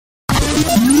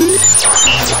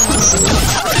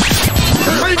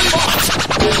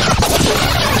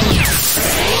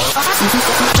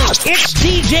It's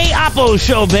DJ Oppo's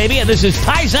show, baby, and this is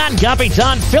Paisan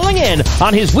Kapitan filling in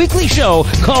on his weekly show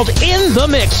called In the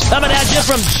Mix, coming at you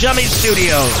from CHUMMY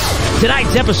Studios.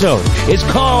 Tonight's episode is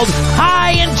called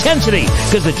Hye Intensity,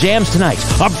 because the jams tonight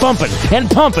are bumping and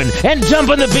pumping and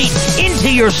dumping the beat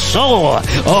into your soul.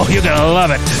 Oh, you're going to love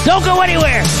it. Don't go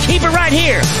anywhere. Keep it right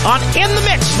here on In the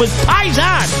Mix with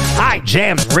Paisan Hye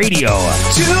Jams Radio.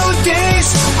 2 days,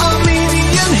 a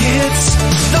million hits,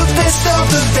 the best of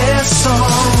the best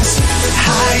songs.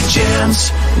 Hye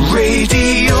Jams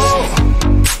Radio.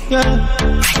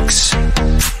 Mix.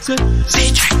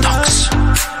 DJ Tox.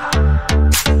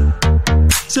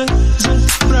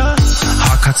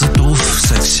 Հակածը դուվ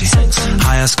սեքսի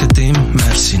Հայաս կտիմ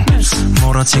մերսին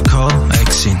Մորացի քո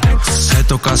էքսին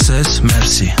Հետո կասես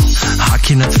մերսի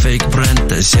Հակին էտ fake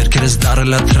brand ես Երկերես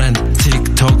դարել է trend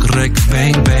TikTok rec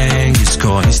bang bang Իսկ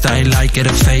քո ինստայի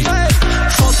լայքերը fake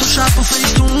Photoshop ու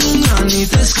facetune Անի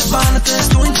տեսքը բանը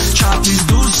տեստույն Չապից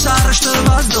դուրս առաջ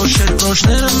տված Դոշեր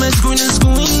պրոշները մեծ գույն ես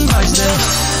գույն Բայց դեղ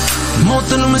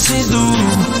Մոտենում ես ինձ դու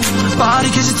Բարի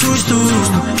քեզի ծույս դու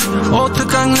Օդը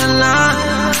կանգնելա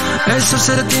Այսօր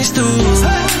սերդ ինձ դու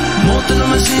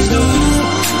Մոտենում ես ինձ դու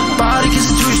Բարի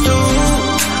քեզի ծույս դու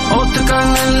Օդը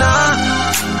կանգնելա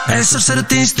Այսօր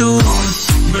սերդ ինձ դու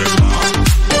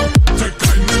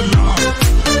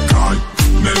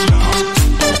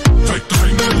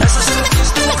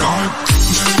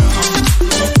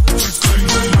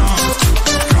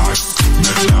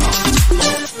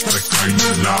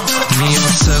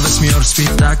Մի օր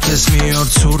սպիտակ ես, մի օր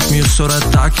ցուրտ, մյուս օրը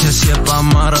տաք ես Երբ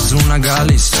ամառը ձուն է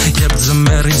գալիս, երբ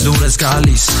ձմեռից դուր ես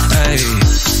գալիս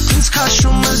Ինձ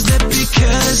քաշում ես դեպի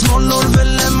քեզ,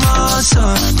 մոլորվել եմ ասա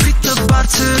Բրիտը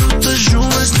բարձր ու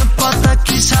տժում ես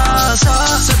նպատակիս հասա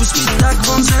Սև ու սպիտակ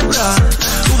ոնց զեբրա,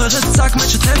 ուղեղ ես ծակ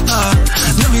մեջը թեպա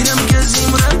Նվիրեմ քեզ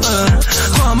իմ ռեպը,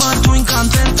 քո համար դու ինքան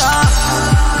տենտա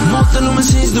Մոտենում ես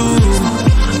ինձ դու,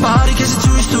 բարի քեզի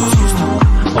ցույց դու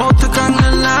Օդը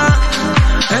կանգնելա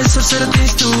Այսօր սերդ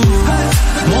ինձ դու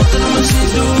Մոտենում ես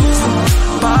ինձ դու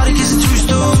Բարի քեզի ցույց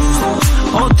դու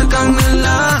Օդը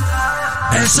կանգնելա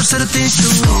Այսօր սերդ ինձ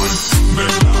դու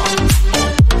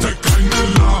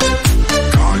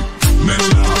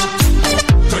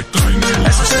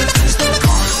Այսօր սերդ ինձ դու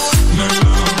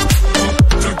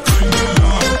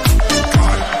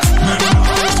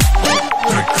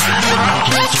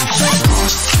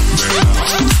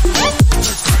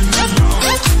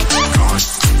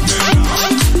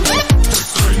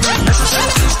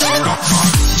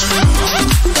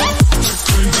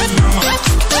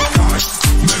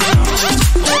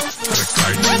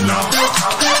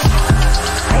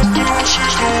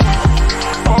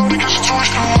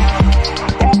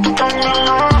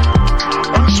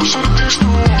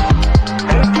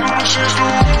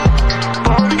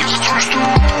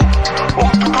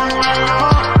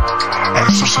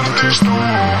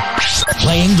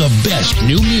Playing the best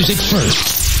new music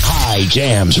first. Hye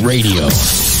Jams Radio.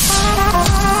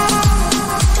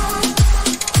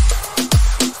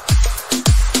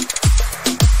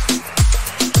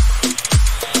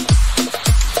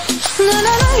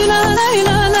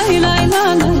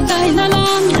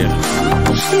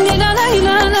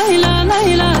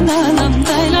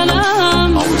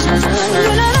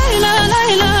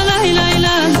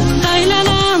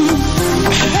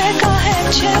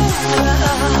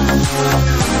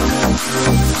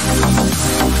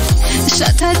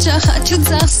 Շատ հաճախ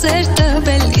ձախ սեր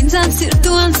տվել ինձան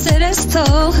սիրտուան սեր ես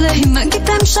թողել Հիմա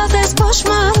գիտեմ շատ ես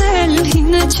փոշմանել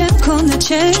Հինը չեմ քոնը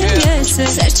չեմ ես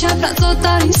Սեր չապրած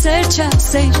օտարին սեր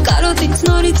չասեր Կարոտից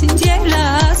նորից ինձ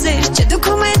ելազեր Չէ դու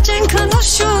քո մեջ են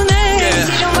քնոշունել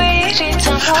Սիրում էիր ինձ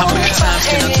How many times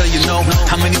can I tell you no?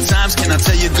 How many times can I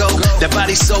tell you go? That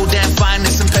body's so damn fine,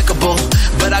 it's impeccable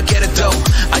But I get it though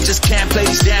I just can't play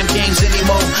these damn games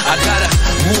anymore I gotta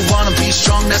move on and be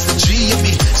strong, that's the G of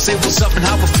me Say what's up and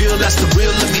how I feel, that's the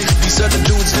real of me These other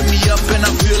dudes hit me up and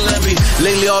I feel envy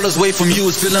Lately all this way from you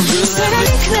is feeling real heavy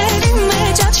Սրելիքների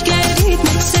մեջ աչքերիդ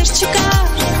մեկ սեր չկա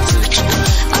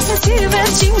Ասացի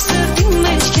վերջին սրտի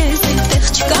մեջ քեզ այդտեղ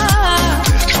չկա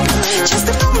Չես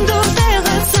տվում դու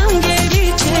տեղը ծանգերի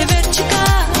չէ վեր չկա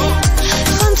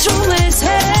Խնդրում ես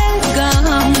հետ գամ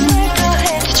Մեկը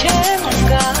հետ չեմ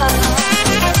գա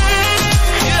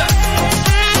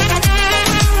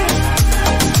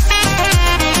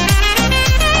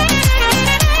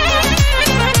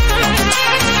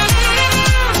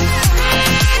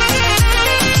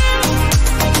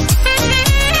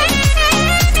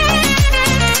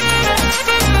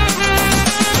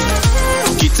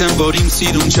գիտեմ որ իմ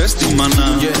սիրուն չես դիմանա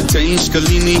Թե ինչ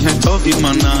կլինի հետո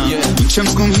իմանա Ինչ եմ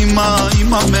զգում հիմա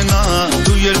իմ ամենա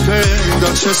Դու երբեք դա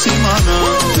չես իմանա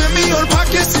Թե մի օր փակ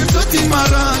ես սիրտդ իմ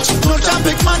առաջ Նոր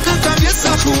ճամփեք մանկը կամ ես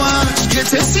սախուաչ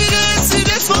Եթե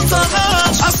սիրես ոնց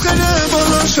առաջ Ասխերը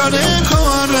բոլոր շարեն քո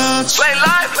առաջ Play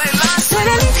live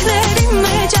Սերելիքների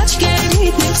մեջ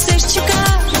աչքերիդ մեջ սեր չկա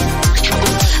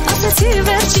Ասացի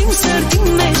վերջ իմ սրտի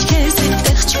մեջ քեզ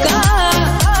այդտեղ չկա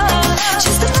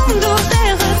Չես տնում դու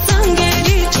տեղը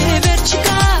ծանգերի չէ վերջ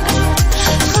չկա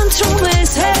Խնդրում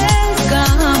ես հետ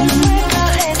կամ մեկա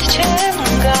հետ չեմ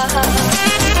գա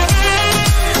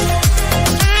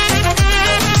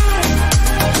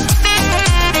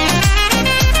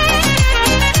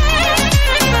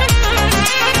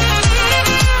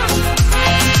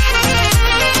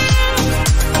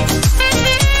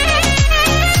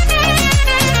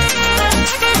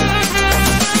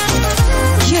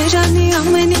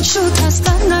Շուտ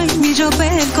հաստանայ, մի րոպե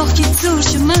կողքից զուր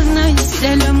չմանայ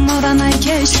Սիրել եմ մորանայ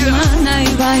քեզ չմանայ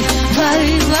Վայ, վայ,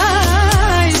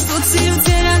 վայ Ստոցի ու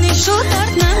ձերանի շուտ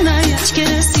արտնանայ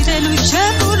Աչքերը սիրելու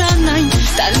չբուրանայ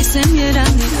Տալիս եմ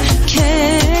երանի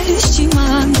քեզ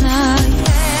չիմանայ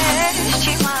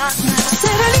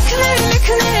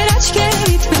Սերելիքներ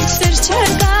աչքերիդ մեջ սեր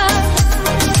չկա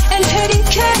Էլ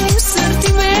հերիք է իմ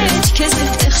սրտի մեջ քեզ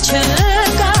այդտեղ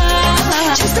չկա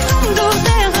Չես տնում դու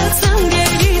տեղը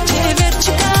ծանգերի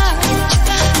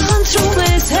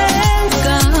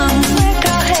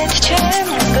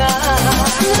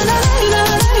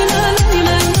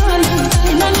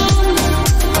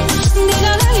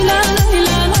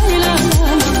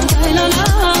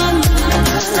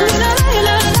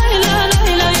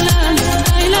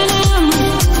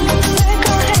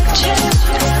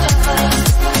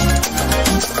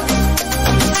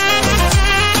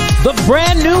The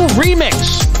brand new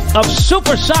remix of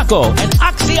Super Sako and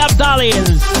Oksy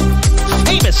Abdalian's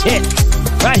famous hit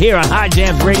right here on Hye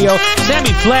Jams Radio.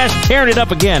 Sammy Flash tearing it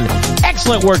up again.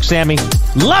 Excellent work, Sammy.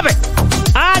 Love it.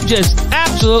 I just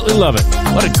absolutely love it.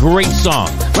 What a great song.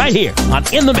 Right here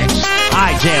on In the Mix,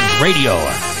 Hye Jams Radio.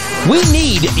 We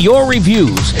need your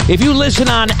reviews. If you listen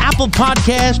on Apple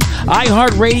Podcast,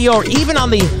 iHeartRadio, or even on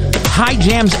the Hye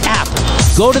Jams app,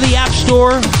 go to the App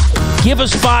Store, give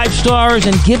us 5 stars,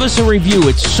 and give us a review.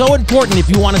 It's so important if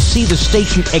you want to see the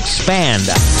station expand.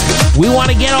 We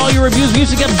want to get all your reviews. We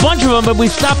used to get a bunch of them, but we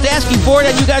stopped asking for it,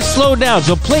 and you guys slowed down.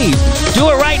 So please, do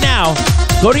it right now.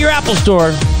 Go to your Apple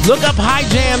Store, look up Hye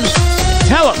Jams,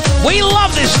 tell them we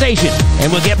love this station,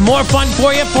 and we'll get more fun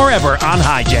for you forever on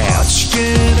Hye Jams.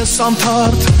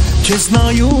 Քեզ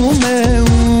նայում է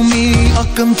ու մի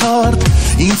ակնթարթ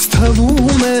ինձ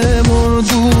թվում է որ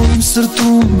դու իմ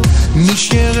սրտում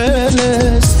միշտ եղել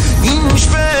ես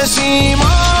ինչպես հիմա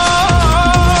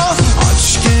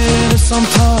աչքերս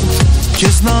անթարթ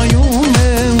քեզ նայում է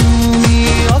ու մի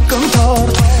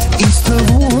ակնթարթ ինձ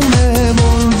թվում է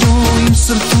որ դու իմ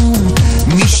սրտում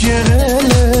միշտ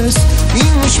եղել ես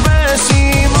ինչպես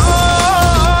հիմա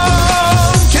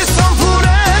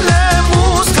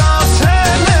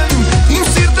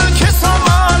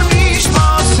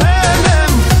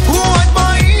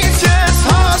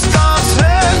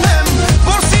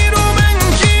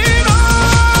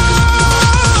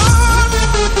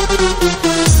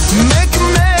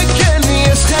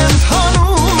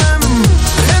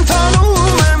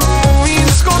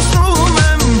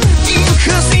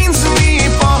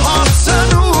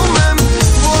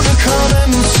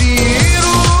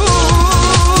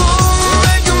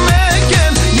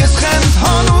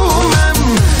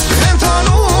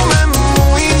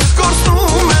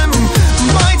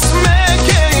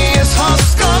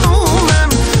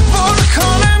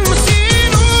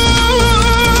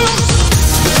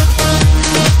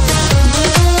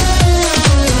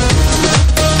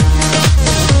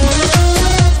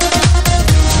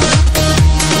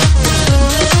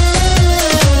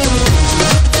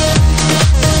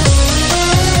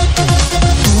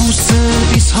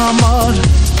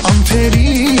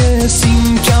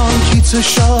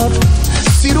Շար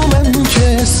սիրում եմ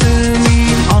քեզ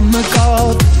սրմին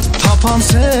աննկատ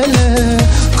թափանցել է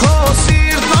քո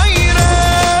սիրտն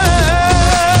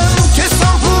այրել քեզ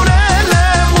ամփուրել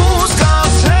եմ ու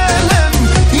զգացել եմ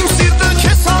իմ սիրտը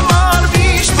քեզ համար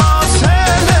միշտ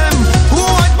բացել եմ ու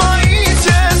այդ բանից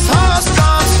ես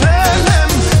հասկացել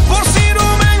եմ որ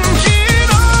սիրում ենք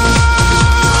իրար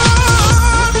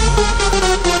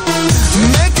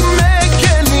մեկ էլ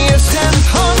ես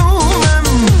խնդանում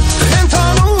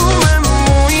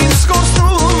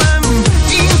եմ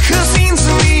ինքս ինձ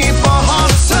մի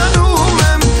պահարցնում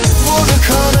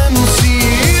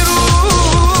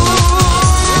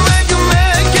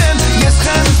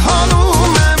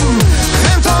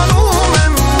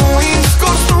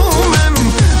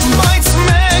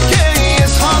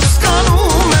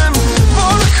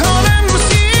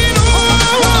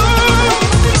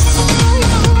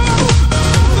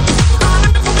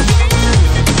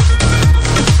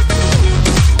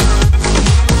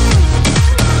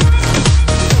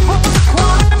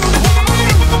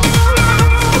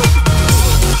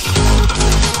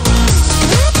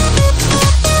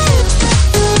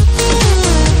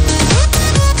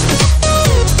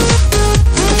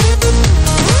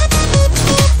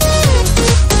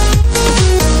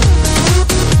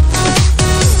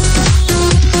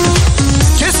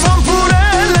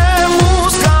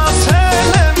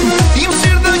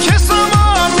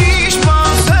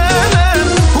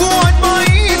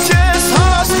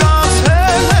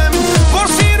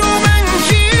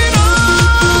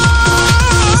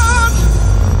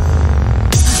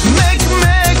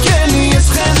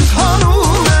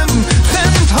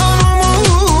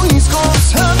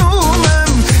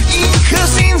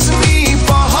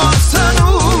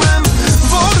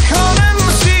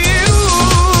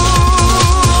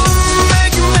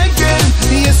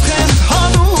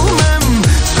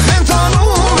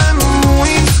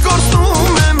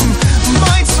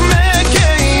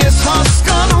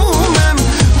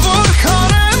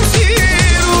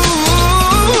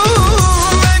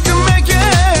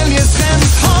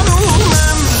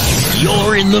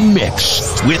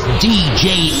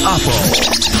Apo.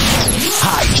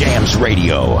 Hye Jams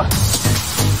Radio.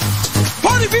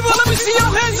 Party people, let me see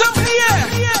your hands up in the air.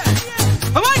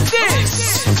 I like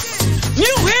this.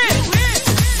 New hit.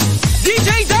 DJ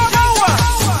Davo.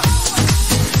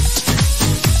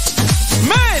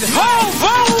 Med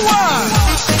Hovo.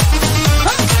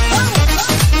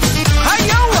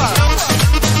 Hayoa.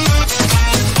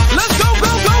 Let's go,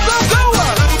 go, go, go, go.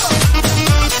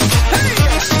 Hey.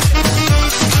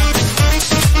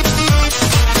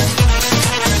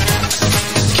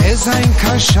 Քեզ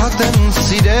այնքան շատ եմ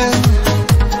սիրել,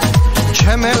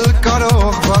 չեմ էլ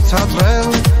կարող բացատրել,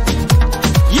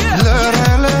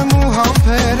 լրել եմ ու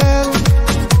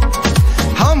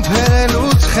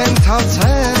համբերելուց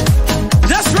խենթացել,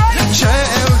 չէ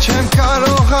էլ չեմ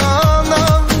կարողանա,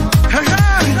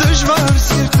 դժվար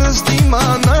սիրտս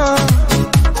դիմանա,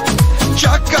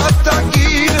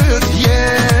 ճակատագիրդ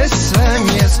ես եմ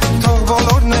ես, թող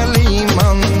բոլորն էլ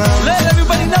իմանան, Let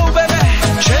everybody know, baby.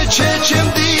 Չէ չեմ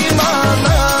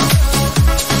դիմանա,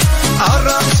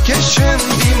 առանց քեզ չեմ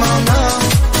դիմանա,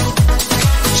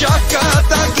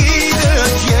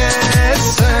 ճակատագիրդ ես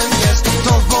եմ ես,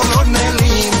 թող բոլորն էլ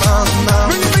իմանան,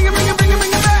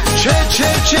 Չէ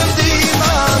չեմ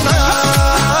դիմանա,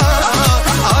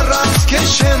 առանց քեզ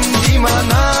չեմ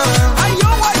դիմանա,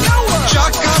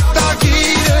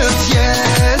 ճակատագիրդ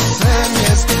ես եմ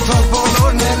ես, թող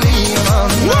բոլորն էլ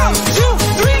իմանան, 1, 2,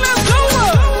 3, let's go.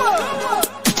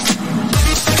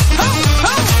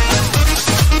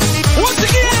 Once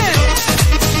again,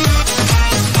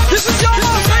 this is your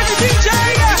love, baby,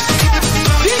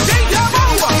 DJ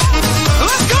Davo.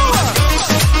 Let's go.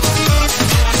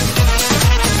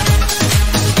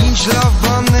 Ինչ լավ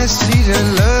բան է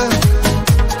սիրելը,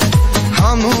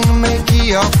 հանուն մեկի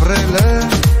ապրելը,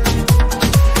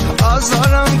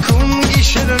 ազարանքում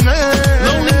գիշերն է,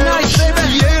 Lonely nights, baby.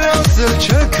 երազել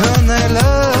չքնելը,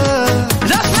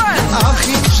 That's right. ախ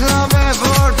ինչ լավ է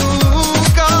որ դու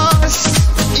կաս,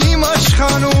 իմ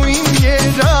աշխան ու իմ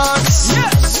երաս,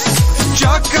 Yes.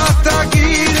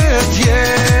 ճակատագիրդ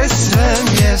ես եմ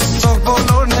ես, թող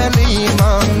բոլորն էլ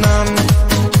իմանան,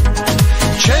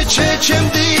 Չէ չեմ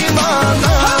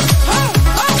դիմանա,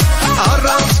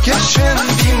 առանց քեզ չեմ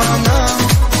դիմանա,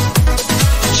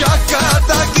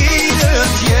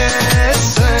 ճակատագիրդ ես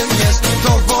եմ ես,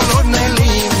 թող բոլորն էլ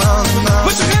իմանան,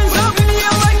 Put your hands up in the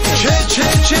air like this. Չէ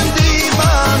չեմ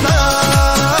դիմանա,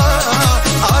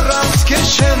 առանց քեզ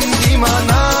չեմ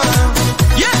դիմանա,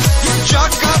 Yes.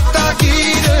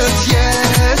 ճակատագիրդ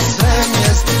ես եմ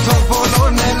ես, թող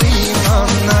բոլորն էլ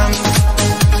իմանան,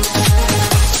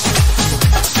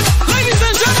 Ladies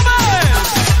and gentlemen,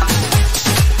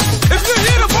 if you're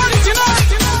here to party tonight,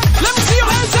 let me see your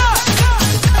hands up.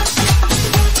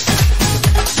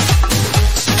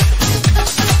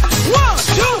 1,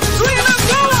 2, 3, let's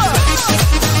go.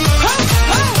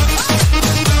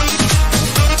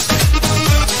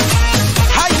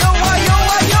 Hayo, hayo,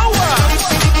 hayo.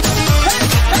 Hey,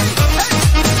 hey, hey.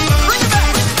 Bring it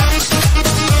back.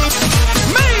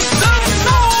 Make some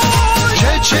noise.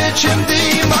 Չեմ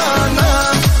դիմանա,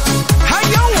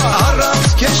 Hayo. առանց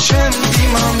քեզ չեմ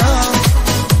դիմանա,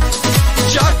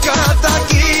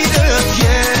 ճակատագիրդ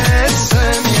ես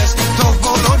եմ ես, թող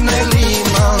բոլորն էլ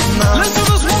իմանան, Let's do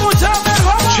this one more time, man.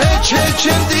 Hovo.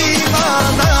 Չեմ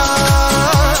դիմանա,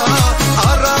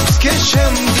 առանց քեզ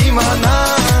չեմ դիմանա,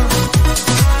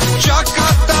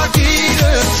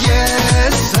 ճակատագիրդ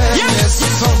ես եմ ես,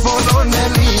 թող բոլորն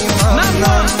էլ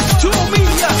իմանան,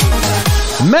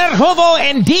 Mer Hovo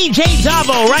and DJ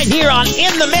Davo right here on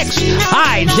In the Mix,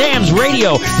 Hye Jams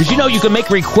Radio. Did you know you can make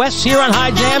requests here on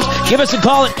Hye Jams? Give us a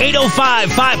call at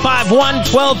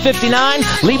 805-551-1259.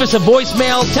 Leave us a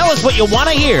voicemail. Tell us what you want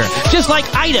to hear. Just like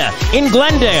Ida in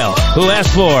Glendale, who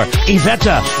asked for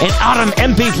Iveta and Aram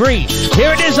MP3.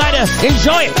 Here it is, Ida.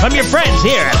 Enjoy it from your friends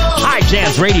here at Hye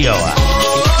Jams Radio.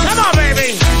 Come on,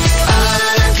 baby.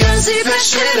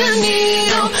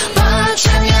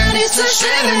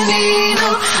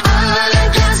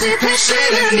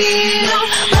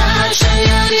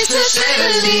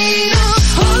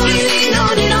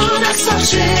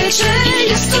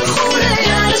 Yes,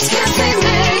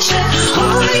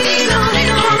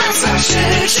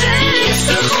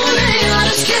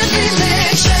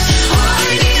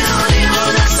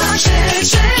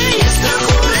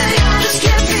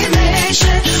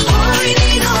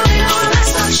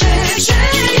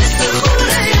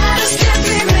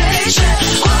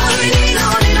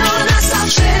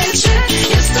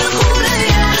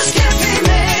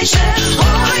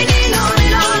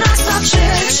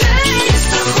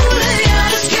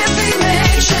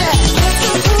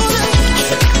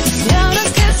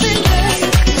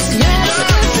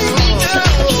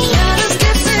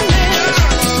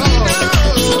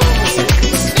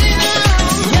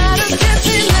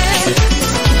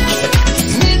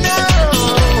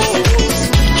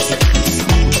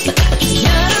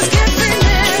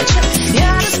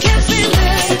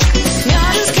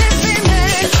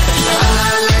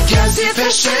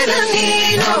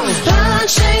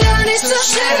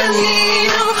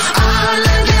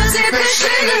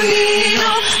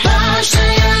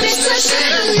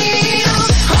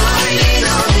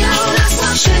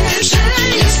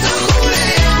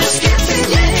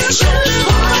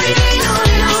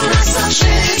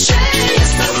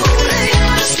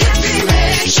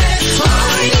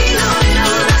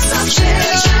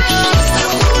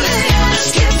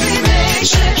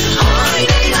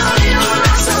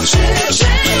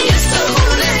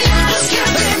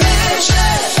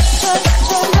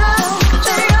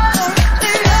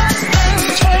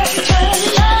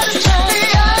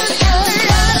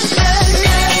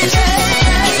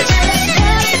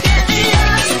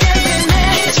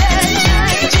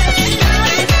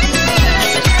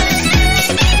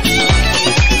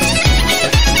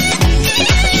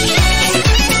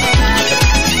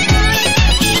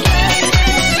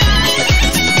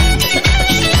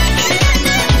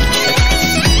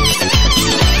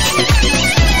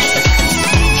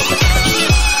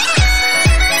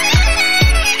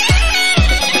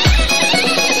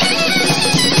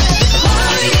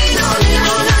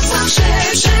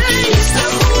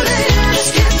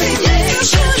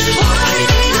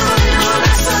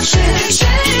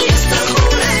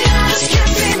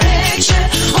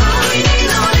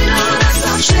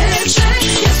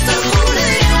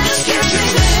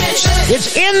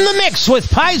 Mix with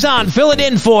Paisan filling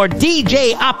in for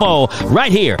DJ Apo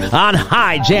right here on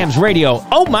Hye Jams Radio.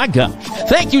 Oh my gosh.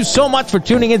 Thank you so much for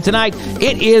tuning in tonight.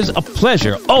 It is a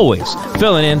pleasure always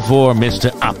filling in for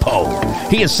Mr. Apo.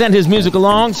 He has sent his music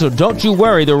along, so don't you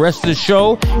worry. The rest of the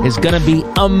show is going to be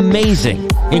amazing,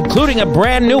 including a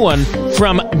brand new one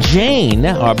from Jane,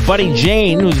 our buddy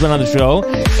Jane, who's been on the show,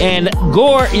 and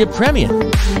Gore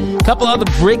Yepremyan. A couple other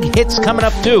big hits coming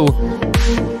up too.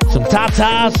 Some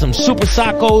Tata, some Super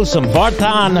Sako, some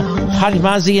Vartan,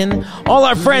 Taymazyan. All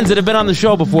our friends that have been on the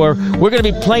show before, we're going to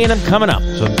be playing them coming up.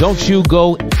 So don't you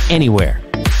go anywhere.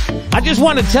 I just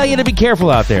want to tell you to be careful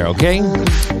out there, okay?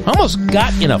 Almost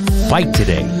got in a fight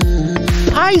today.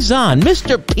 Paisan,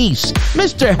 Mr. Peace,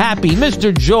 Mr. Happy,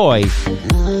 Mr. Joy.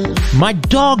 My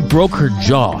dog broke her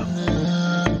jaw.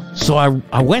 So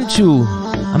I went to,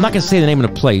 I'm not going to say the name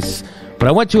of the place, but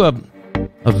I went to a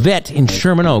vet in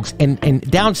Sherman Oaks, and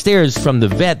downstairs from the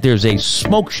vet, there's a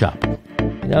smoke shop.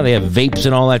 You know, they have vapes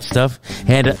and all that stuff.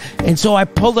 And so I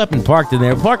pulled up and parked in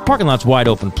there. Parking lot's wide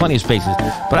open, plenty of spaces.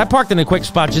 But I parked in a quick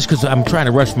spot just because I'm trying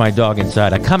to rush my dog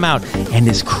inside. I come out, and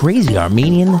this crazy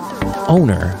Armenian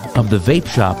owner of the vape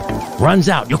shop runs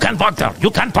out. You can't park there.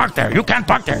 You can't park there. You can't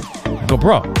park there. I go,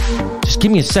 bro, just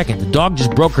give me a second. The dog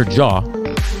just broke her jaw.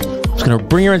 I'm just going to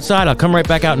bring her inside. I'll come right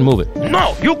back out and move it.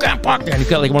 No, you can't park there. And he's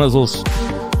got like one of those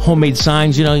little homemade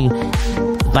signs, you know,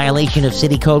 violation of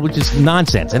city code, which is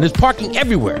nonsense. And there's parking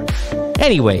everywhere.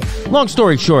 Anyway, long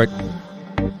story short,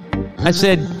 I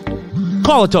said,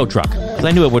 call a tow truck, because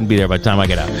I knew it wouldn't be there by the time I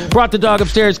get out. Brought the dog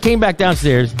upstairs, came back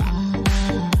downstairs,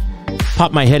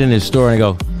 popped my head in his store, and I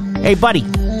go, hey, buddy,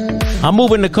 I'm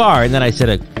moving the car. And then I said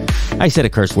a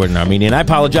curse word in Armenian. I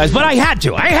apologize, but I had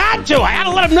to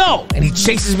let him know. And he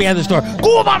chases me out of the store.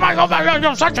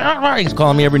 He's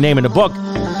calling me every name in the book.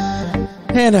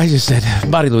 And I just said,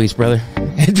 Body Luis, brother,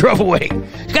 and drove away.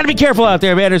 You got to be careful out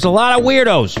there, man. There's a lot of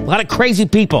weirdos, a lot of crazy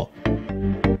people.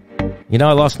 You know,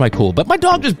 I lost my cool, but my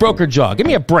dog just broke her jaw. Give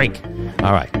me a break.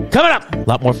 All right, coming up, a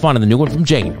lot more fun in the new one from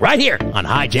Jane, right here on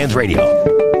Hye Jams Radio.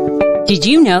 Did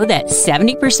you know that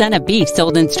 70% of beef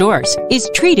sold in stores is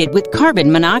treated with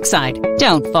carbon monoxide?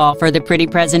 Don't fall for the pretty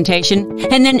presentation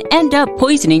and then end up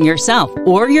poisoning yourself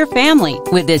or your family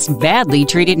with this badly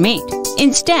treated meat.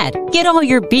 Instead, get all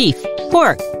your beef,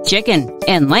 pork, chicken,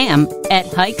 and lamb at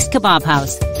Hayq's Kebab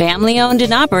House. Family owned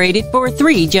and operated for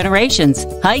 3 generations.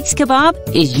 Hayq's Kebab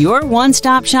is your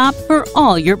one-stop shop for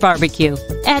all your barbecue.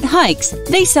 At Hayq's,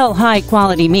 they sell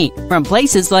high-quality meat from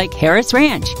places like Harris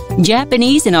Ranch,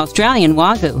 Japanese and Australian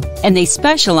Wagyu, and they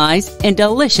specialize in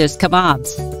delicious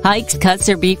kebabs. Hayq's cuts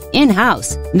their beef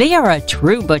in-house. They are a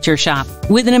true butcher shop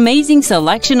with an amazing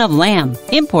selection of lamb,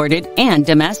 imported and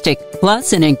domestic,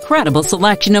 plus an incredible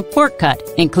selection of pork cut,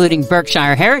 including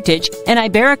Berkshire Heritage and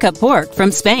Iberica pork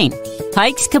from Spain.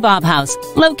 Hayq's Kebab House,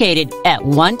 located at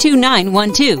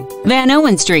 12912 Van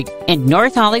Owen Street in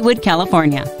North Hollywood,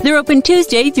 California. They're open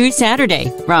Tuesday through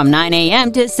Saturday from 9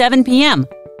 a.m. to 7 p.m.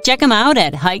 Check them out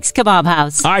at Hayq's Kebab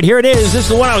House. All right, here it is. This is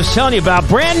the one I was telling you about.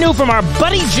 Brand new from our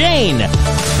buddy Jane.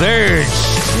 Verj.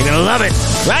 You're going to love it.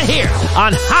 Right here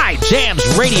on Hye Jams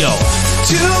Radio.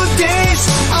 Today's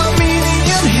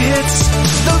Armenian hits,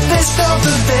 the best of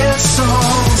the best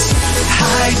songs.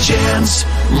 Hye Jams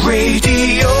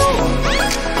Radio.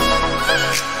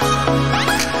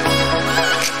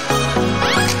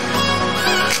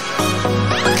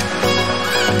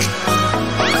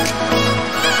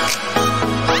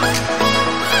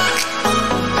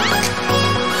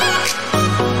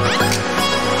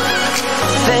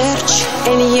 Verջ,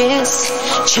 են ես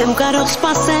չեմ կարող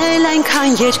սպասել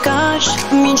այնքան երկար,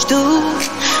 մինչ դու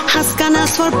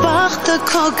հասկանաս, որ բախտը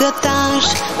քո գտար,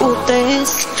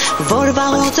 ուտես, որ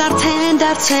վաղուց արդեն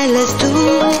դարձել ես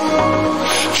դու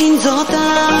ինձ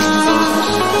օտար,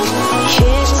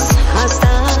 ես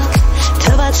հաստատ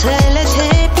թվացել է թե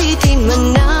պիտի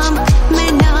մնամ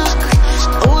մենակ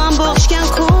ու ամբողջ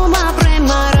կյանքում ապրեմ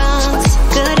առանց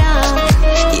դրանք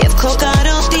և քո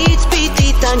կարոտից պիտի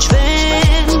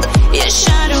տանջվեմ ես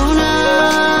շարունակ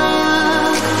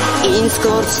ինձ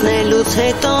կորցնելուց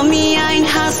հետո միայն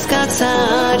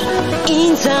հասկացար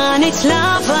ինձանից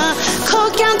լավը քո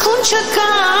կյանքում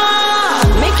չկա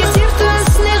մեկ է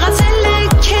սիրտս նեղացել է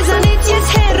քեզանից ես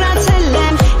հեռացել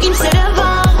եմ իմ սերը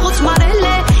վաղուց մարել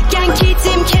է կյանքից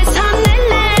իմ քեզ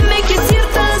հանել է մեկ է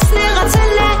սիրտս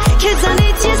նեղացել է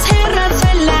քեզանից ես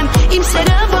հեռացել եմ իմ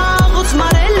սերը վաղուց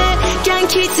մարել է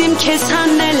կյանքից իմ քեզ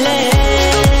հանել է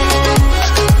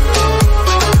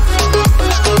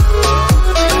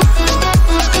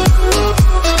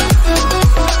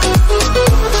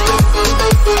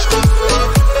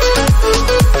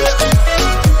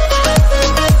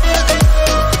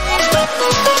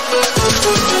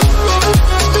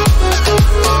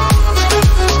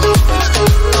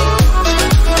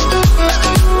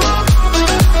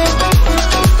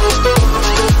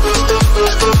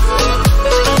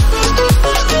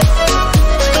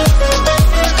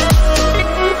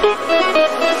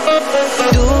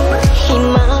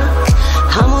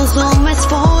ես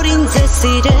որ ինձ է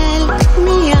սիրել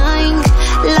միայն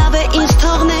լավ է ինձ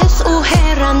թողնես ու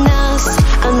հեռանաս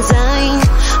անձայն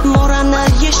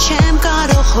մոռանալ ես չեմ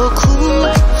կարող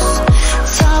հոգուս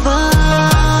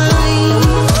ցավային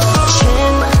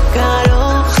չեմ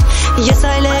կարող ես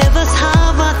այլևս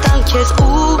հավատալ քեզ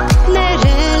ու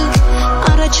ներել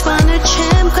առաջվանը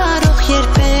չեմ կարող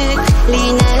երբեք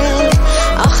լինել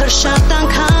ախր շատ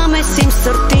անգամ ես իմ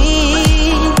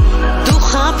սրտին դու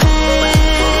խաբել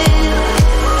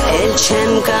էլ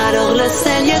չեմ կարող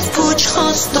լսել ես փուչ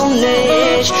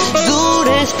խոստումներ զուր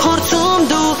ես փորձում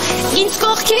դու ինձ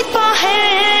կողքիդ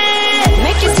պահել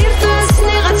մեկ ես սիրտս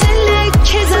նեղացել է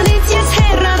քեզանից ես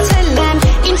հեռացել եմ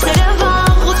իմ սերը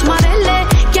վաղուց մարել է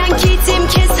կյանքից իմ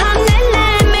քեզ հանել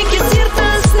եմ մեկ ես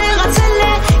սիրտս նեղացել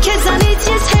է քեզանից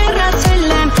ես հեռացել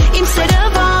եմ իմ սերը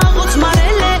վաղուց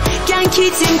մարել է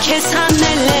կյանքից իմ քեզ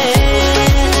հանել է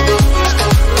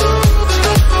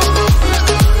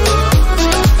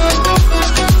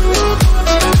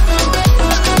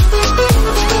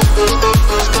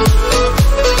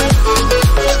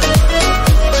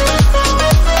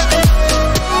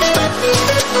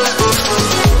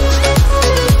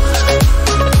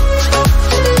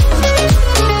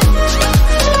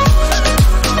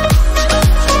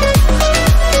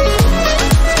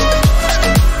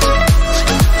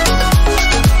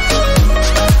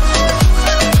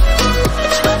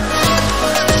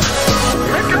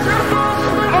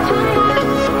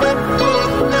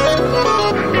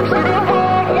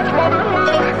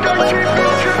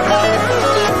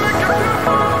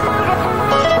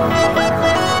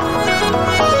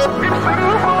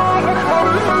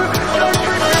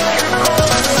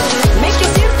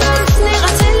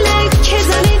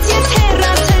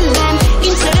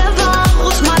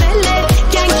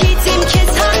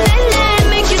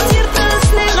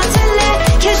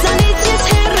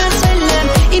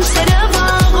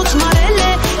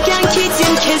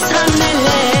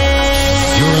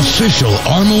Official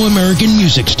Armo-American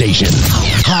music station,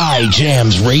 Hye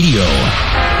Jams Radio.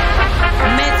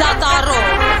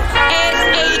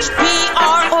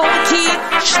 SHPROT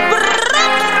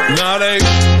Shprot Narek,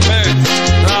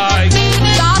 Narek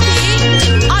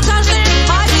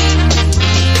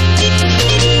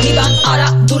Niban ara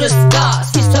durës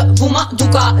gas Nistë vuma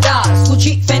duka ras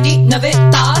Kuqi fendi në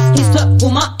vetas Nistë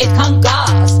vuma et kan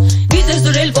gas Vizër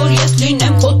zërel vor jes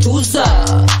linem kotuzë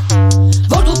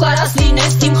Vor du karas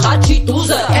lines tim hachi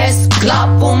tuzë Es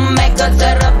klapum me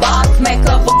këtë bat Me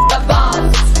kë vokë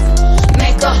bat Me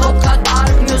kë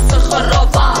hokatar mjusë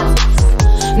khërovat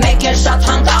Me kër shat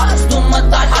hangas Du më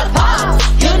tar harpat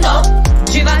You know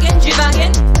Gjivagen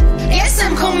Yes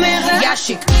I'm komere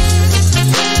Yashik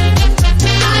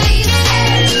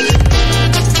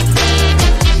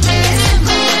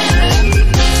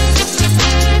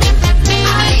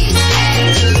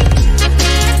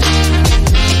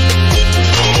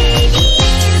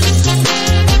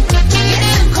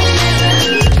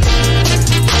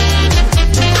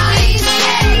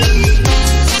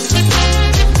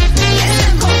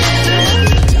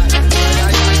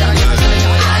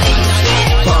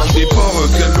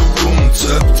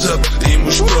Իմ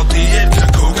ու շպրոտի երկը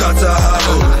կոկածա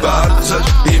հավոր բարձր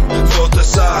Իմ ոտը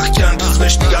սաղ կյանքից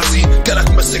մեջ նգազին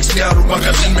Կարակում ես սեքսնյար ու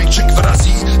մագազին Մենք չենք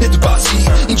վրազի, հետ բասի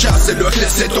Ինչ ասելու եք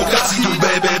լես հետ օգացի Դու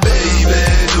բեբե,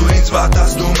 դու ինձ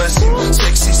վատացնում ես իմ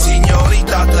Սեքսի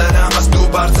սինյորիտա տրամաս Դու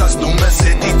բարձացնում ես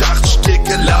հետի տաղ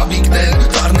չկեկը լավ ինքնել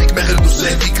Վարնենք մեղր դու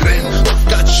սետ իկրեն Ով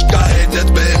կա չկա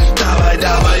հետդ բեն Դավայ,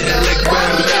 հելեք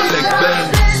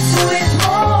բեն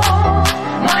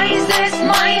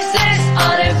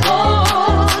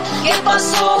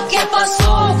 ¿Qué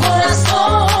pasó,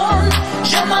 corazón?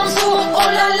 Je m'en fous, oh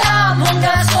la la, mon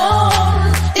garçon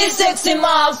T'es sexy,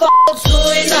 ma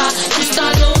fautsuina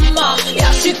Ustaluma,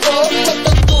 yashiko,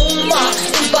 kototuma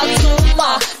Imbatsuma,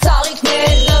 tarik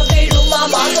neza, veluma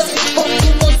Magazin,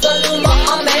 kokuma, zaluma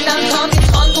Amenan, kamit,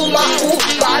 handuma,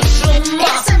 batshuma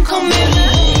Yes, I'm coming,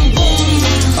 boom,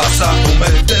 boom Asa,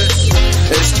 umetes,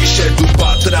 eski shedu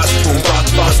patrastum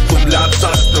Batpastum,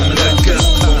 lapsastum,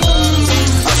 lekestum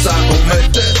Asa,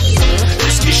 umetes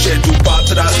Eski shedu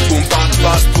patrastum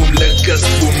Batpastum,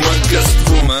 lekestum,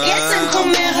 mănkestum Yes, I'm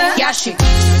coming, yashik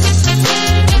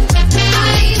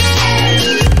Hye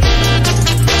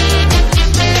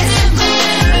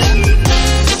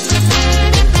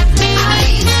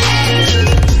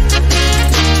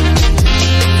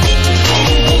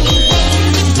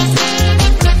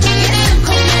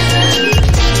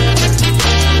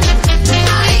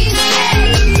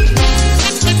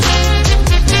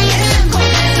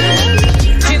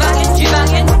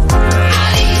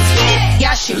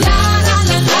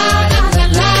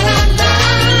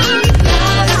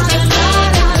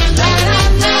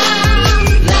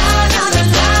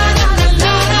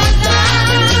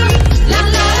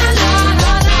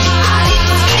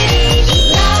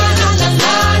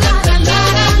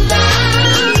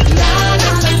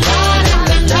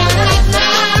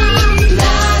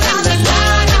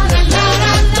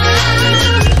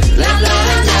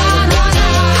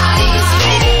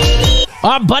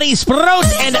buddy Shprot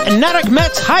and Narek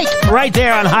Hayq right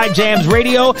there on Hye Jams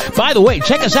Radio. By the way,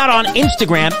 check us out on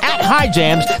Instagram at Hye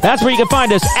Jams. That's where you can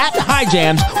find us at Hye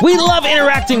Jams. We love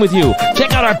interacting with you.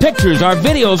 Check out our pictures, our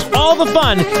videos, all the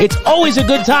fun. It's always a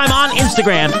good time on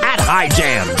Instagram at Hye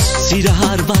Jams.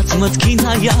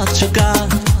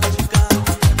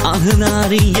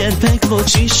 Անհնարին երբեք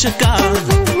ոչինչ չկա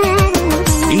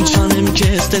Ինչ անեմ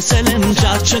քեզ տեսել եմ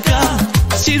ճար չկա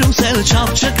Սիրում սել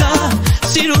չափ չկա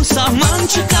Սիրում սահման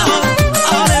չկա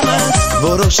Արևս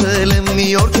Որոշել եմ մի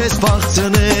օր քեզ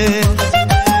բարձրնել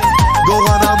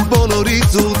Գողանամ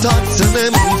բոլորից ու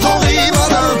թաքցնեմ Թող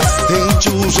իմանամ թե ինչ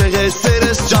ուժեղ է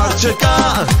սերս ճար չկա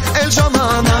Էլ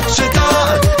ժամանակ չկա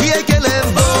Եկել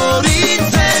եմ որից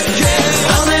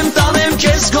ձեռքեր Տանեմ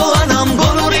քեզ գողանամ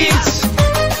բոլորից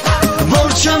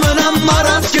Չմնամ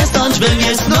առանց քեզ տանջվեմ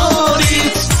ես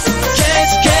նորից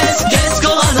Քեզ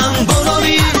գողանամ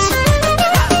բոլորից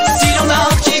Սիրուն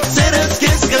աղջիկ սերս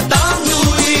քեզ կտամ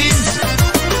դու ինձ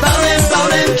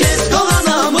Տանեմ քեզ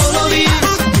գողանամ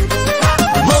բոլորից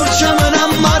Որ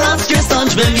չմնամ առանց քեզ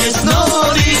տանջվեմ ես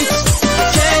նորից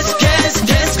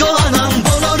Քեզ գողանամ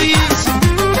բոլորից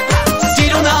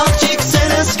Սիրուն աղջիկ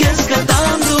սերս քեզ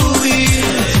կտամ դու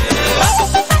ինձ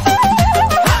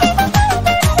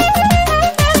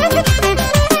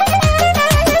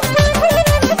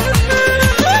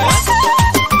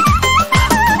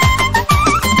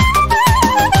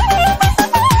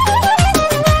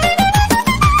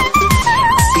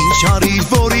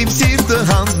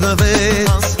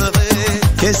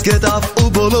Քեզ գտավ ու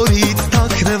բոլորից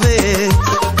թաքնվեց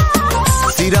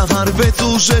Սիրահարվեց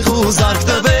ուժեղ ու զարկ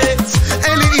տվեց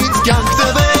Էլի ինձ կյանք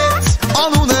տվեց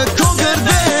Անունը քո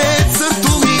գրվեց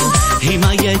սրտումին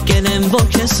Հիմա եկել եմ որ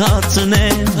քեզ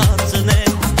հարցնեմ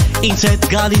Ինձ հետ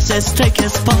գալիս ես թե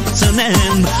քեզ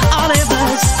բարձնեմ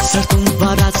Արևս սրտում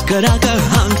վարած կրակը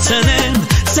հանգցնեմ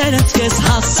Սերս քեզ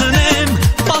հասցնեմ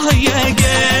Պահը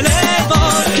եկել է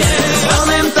որ քեզ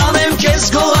Տանեմ քեզ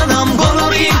գողանամ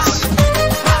բոլորից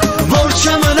Որ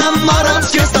չմնամ առանց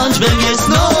քեզ տանջվեմ ես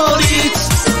նորից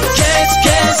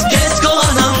Քեզ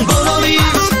գողանամ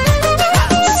բոլորից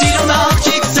Սիրուն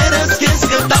աղջիկ սերս քեզ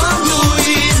կտամ դու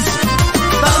ինձ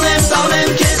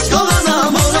Տանեմ քեզ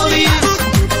գողանամ բոլորից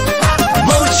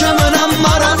Որ չմնամ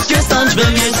առանց քեզ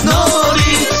տանջվեմ ես նորից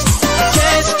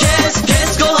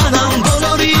Քեզ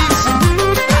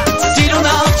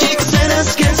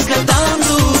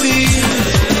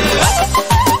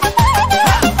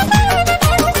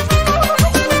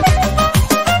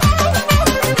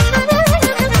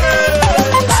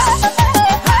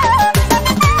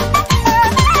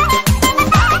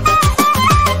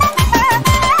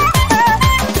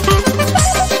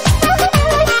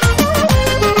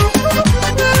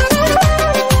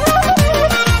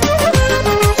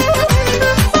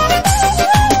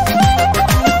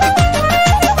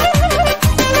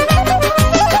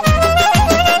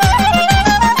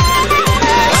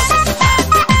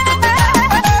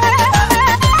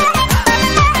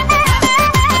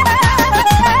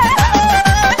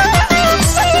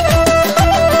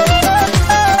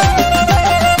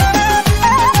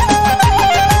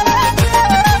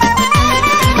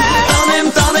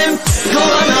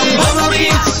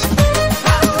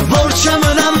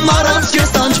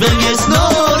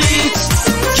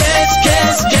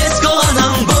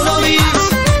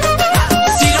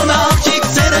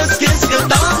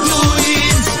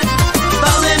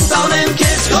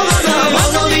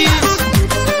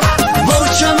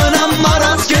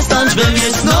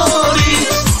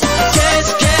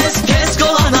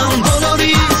գողանամ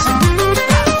բոլորից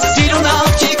Սիրուն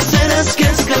աղջիկ սերս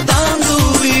քեզ կտամ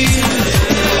դու ինձ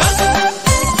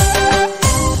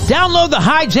Download the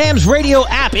Hye Jams Radio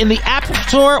app in the App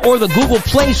Store or the Google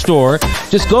Play Store.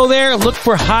 Just go there, look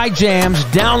for Hye Jams,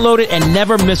 download it, and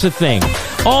never miss a thing.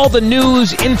 All the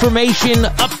news, information,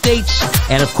 updates,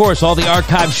 and of course all the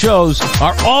archive shows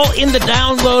are all in the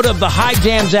download of the Hye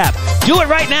Jams app. Do it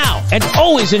right now and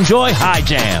always enjoy Hye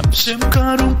Jams.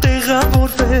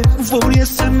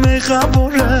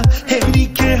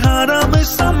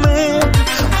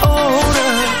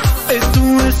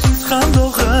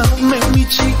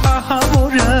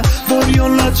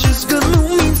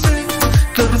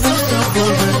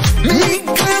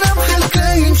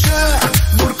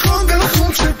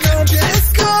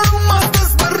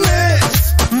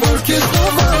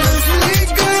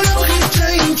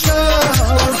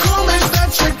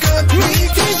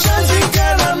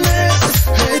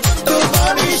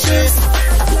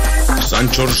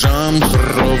 Չորժամ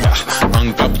խռովա,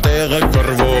 անկապ տեղը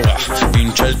կրվողա,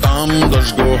 ինչ էլ տամ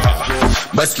դժգոհա,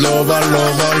 բայց լովա,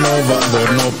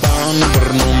 որնոպան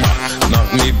բռնումա,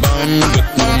 Nagmi banget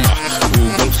numa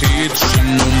Google hit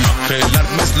sinuma Kelar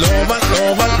mes lova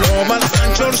lova lova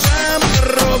Sanchor sam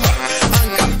roba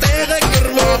Ankam tege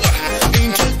kervoga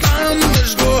Inchetam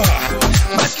desgoha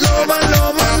Mes lova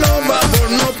lova lova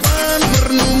Borno pan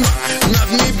bernuma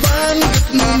Nagmi banget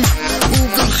numa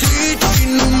Google hit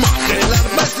sinuma Kelar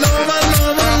mes lova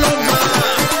lova lova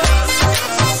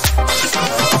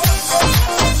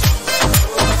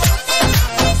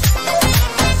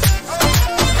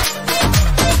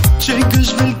Çekiş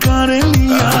bil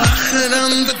karelia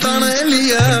Ahiran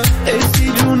betanelia Esi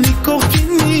l'unico che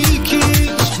mi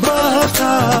kish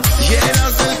bata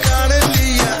Yeras del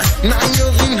karelia Nayo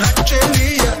din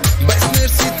hachelia Besner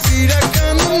sitsira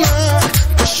kanuna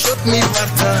Peshot mi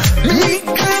varta Mi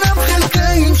karam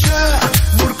khelkaincha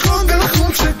Burkongal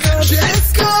khumchaka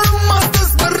Jeskaru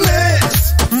mastas bernes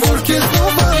Porque no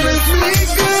mames Mi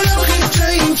karam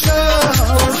khelkaincha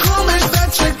Burkomesh da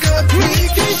cheka Mi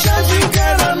kisha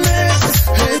jigaranes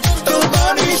Eto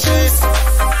barishes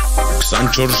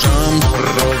Sanchor sam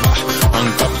roba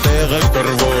Ankap tege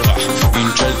kervoga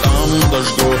Inchel tam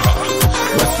desgoha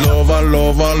Bet lova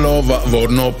lova lova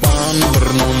Vorno pan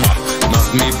vernuma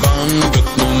Nagmi banget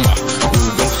numa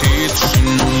Google hit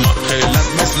sinuma Helat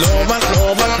mes lova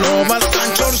lova lova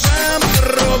Sanchor sam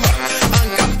roba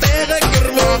Ankap tege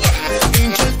kervoga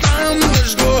Inchel tam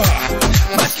desgoha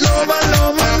Bet lova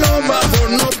lova lova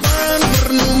Vorno pan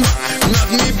vernuma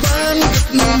Nagmi banget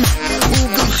numa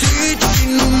Google hit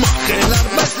sinuma Helat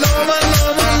mes lova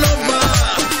lova lova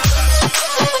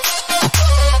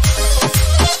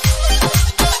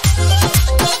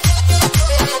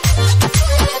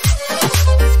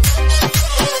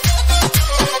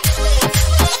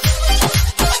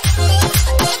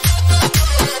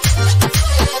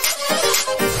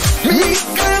Mi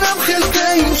karam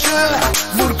khelkaincha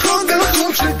Burkongal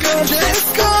khumchaka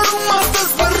Jeskaru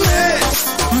mastas bernes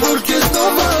Porque no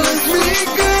mames Mi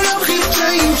karam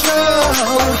khelkaincha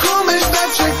Burkomesh da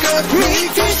cheka Mi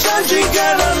kisha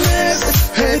jigaranes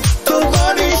Eto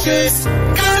barishes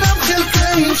Karam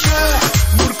khelkaincha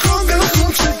Burkongal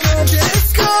khumchaka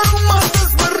Jeskaru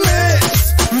mastas bernes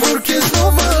Porque no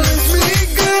mames Mi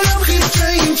karam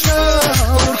khelkaincha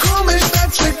Burkomesh da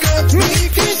cheka Mi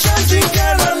kisha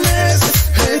jigaranes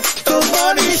Eto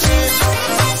barishes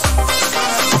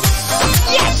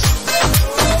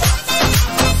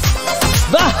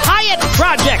The Hyatt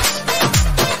Project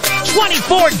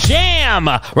 24 Jam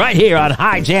right here on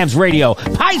Hye Jams Radio.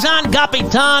 Paisan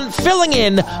Kapitan filling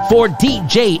in for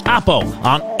DJ Apo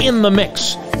on In the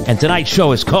Mix. And tonight's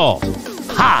show is called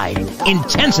Hye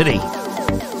Intensity.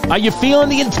 Are you feeling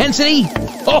the intensity?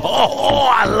 Oh,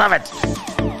 I love it.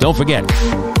 Don't forget,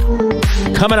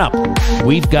 coming up,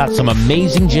 we've got some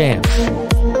amazing jams.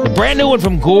 The brand new one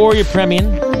from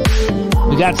Yepremyan.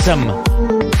 We got some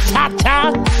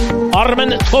Tata,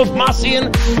 Armen,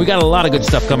 Tovmasyan. We got a lot of good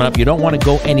stuff coming up. You don't want to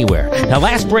go anywhere. Now,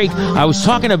 last break, I was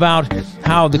talking about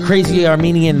how the crazy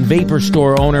Armenian vapor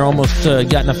store owner almost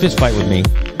got in a fist fight with me.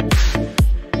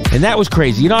 And that was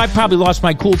crazy. You know, I probably lost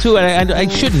my cool, too. And I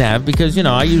shouldn't have, because, you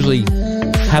know, I usually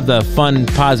have the fun,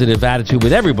 positive attitude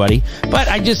with everybody. But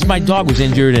my dog was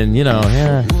injured, and, you know,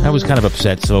 yeah, I was kind of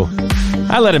upset. So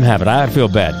I let him have it. I feel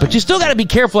bad. But you still got to be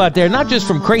careful out there, not just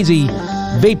from crazy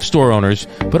vape store owners,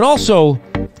 but also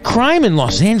crime in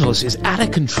Los Angeles is out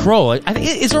of control.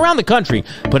 It's around the country,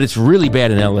 but it's really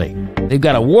bad in L.A. They've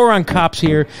got a war on cops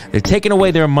here. They're taking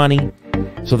away their money.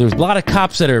 So there's a lot of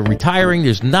cops that are retiring.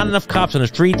 There's not enough cops on the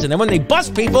streets. And then when they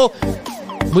bust people,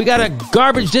 we got a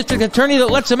garbage district attorney that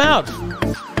lets them out.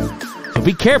 So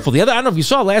be careful. I don't know if you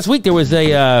saw last week, there was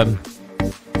a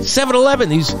 7-Eleven.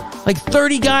 These like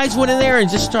 30 guys went in there and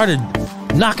just started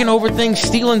knocking over things,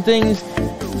 stealing things.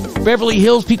 Beverly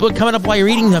Hills, people are coming up while you're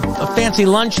eating a fancy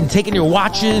lunch and taking your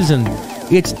watches, and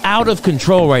it's out of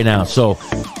control right now. So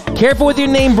careful with your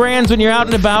name brands when you're out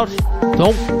and about.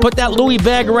 Don't put that Louis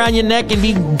bag around your neck and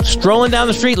be strolling down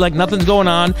the street like nothing's going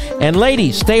on. And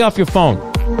ladies, stay off your phone.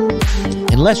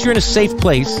 Unless you're in a safe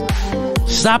place,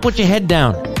 stop with your head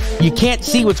down. You can't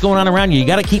see what's going on around you. You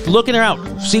got to keep looking out.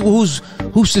 See who's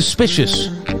suspicious.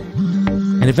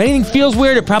 And if anything feels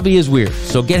weird, it probably is weird.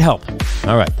 So get help.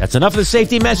 All right, that's enough of the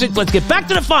safety message. Let's get back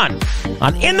to the fun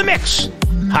on In the Mix,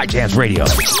 Hye Jams Radio.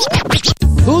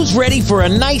 Who's ready for a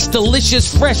nice,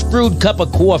 delicious, fresh brewed cup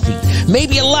of coffee?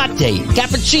 Maybe a latte,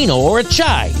 cappuccino, or a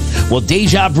chai? Well,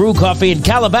 Deja Brew Coffee in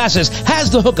Calabasas has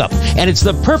the hookup, and it's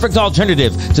the perfect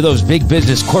alternative to those big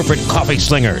business corporate coffee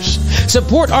slingers.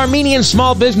 Support Armenian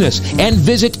small business and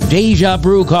visit Deja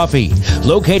Brew Coffee.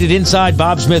 Located inside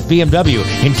Bob Smith BMW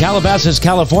in Calabasas,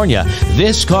 California,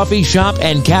 this coffee shop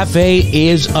and cafe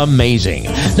is amazing.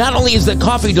 Not only is the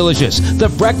coffee delicious, the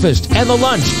breakfast and the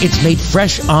lunch, it's made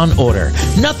fresh on order.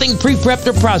 Nothing pre-prepped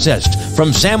or processed.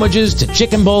 From sandwiches to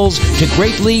chicken bowls to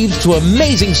grape leaves to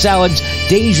amazing salads,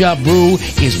 Deja Brew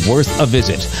is worth a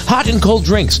visit. Hot and cold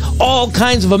drinks, all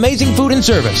kinds of amazing food and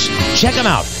service. Check them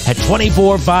out at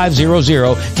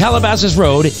 24500 Calabasas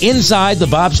Road inside the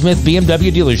Bob Smith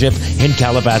BMW dealership in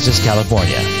Calabasas,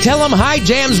 California. Tell them Hye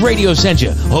Jams Radio sent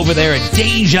you over there at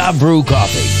Deja Brew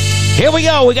Coffee. Here we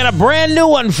go. We got a brand new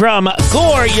one from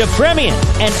Gore Yepremyan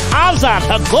and Azat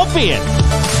Hakobyan.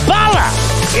 Bala.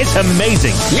 It's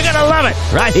amazing. You're going to love it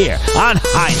right here on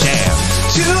Hye Jams.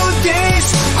 Today's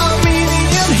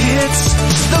Armenian hits,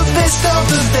 the best of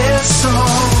the best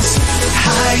songs.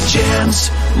 Hye Jams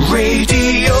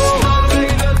Radio.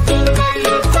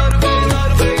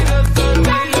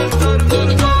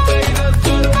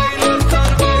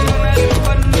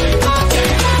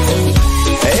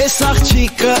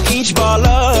 Chika inch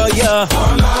balaya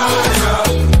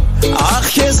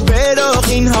Ach yes berog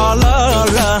in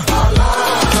halala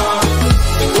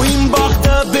Uim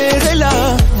bakhta berela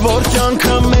Vor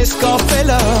kyanka mes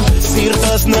kafela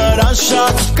Sirtas naran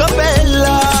shat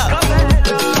kapela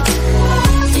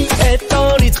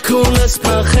Etorit kunas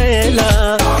pakhela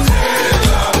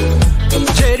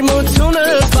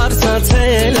Jermutsunas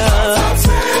barzatela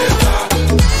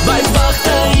Vais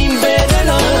bakhta im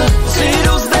berela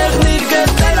Sirus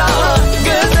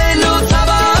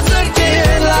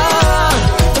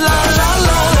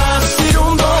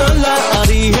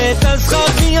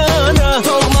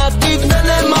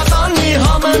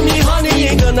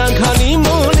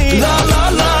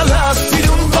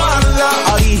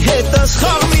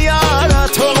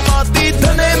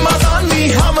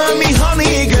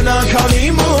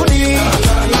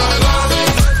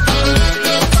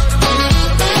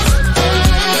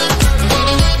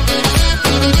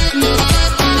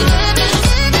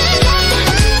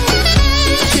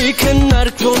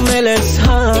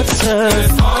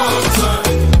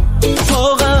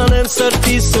Թողանեմ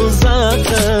սրտի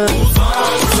սուզակը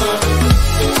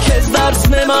Քեզ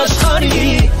դարձնեմ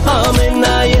աշխարհի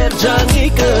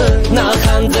ամենաերջանիկը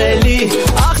Նախանձելի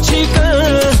աղջիկը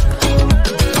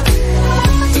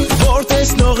Որ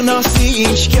տեսնողն ասի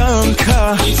ինչ կյանքա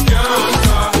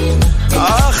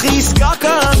Ախ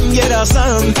իսկական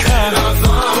երազանքա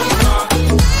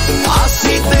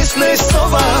Ասի տեսնես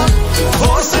սովա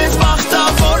Որ սենց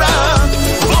բախտավորա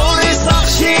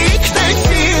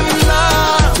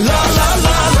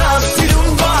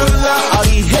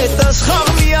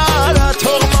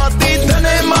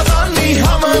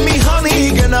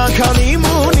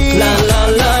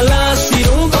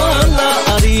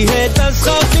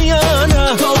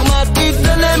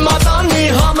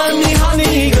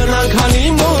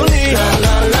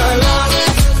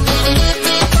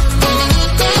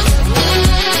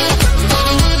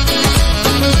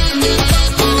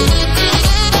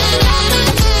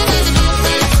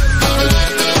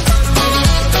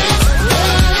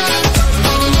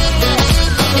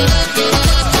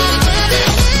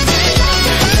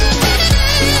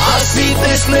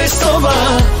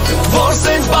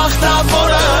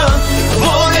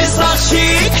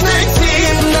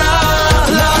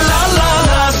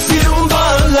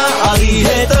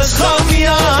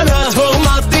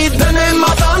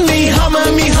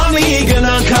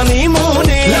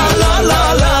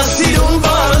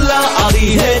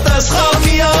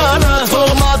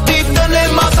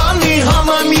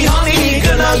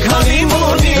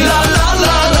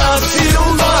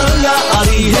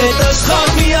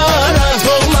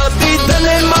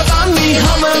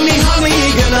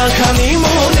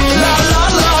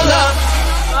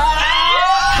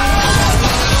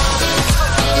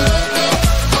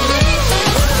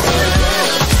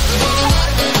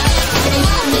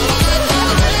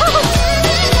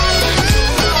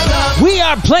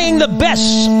Playing the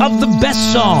best of the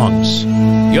best songs.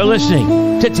 You're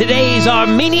listening to today's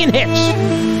Armenian hits.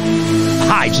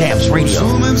 Hye Jams Radio.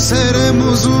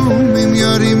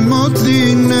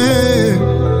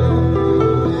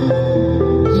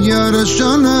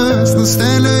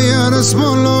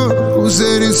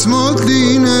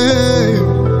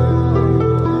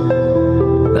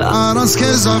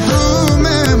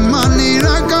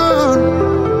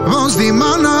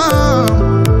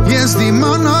 Yes, the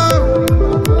mana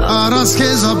Aras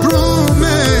keza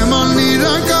brume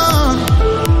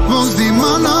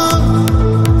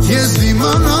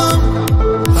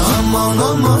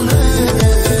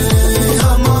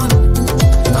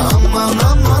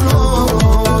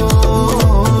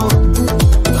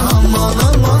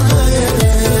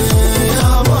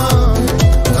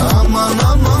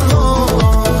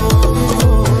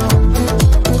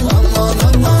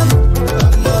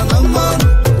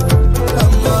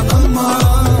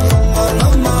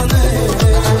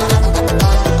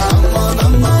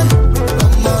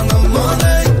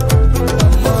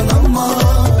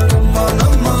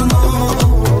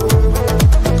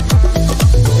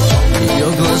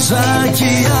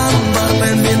man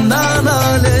barben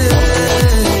bindanale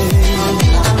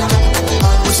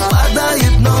Пусть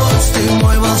падает ночь, ты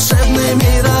мой волшебный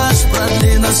мираж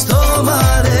Продли на 100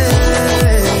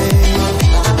 морей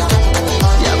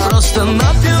Я просто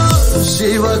напьюсь,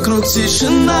 и вокруг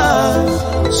тишина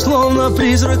Словно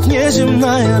призрак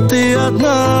неземная, ты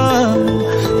одна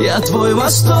Я твой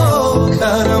восток,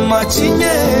 аромат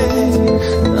теней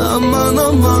Аман,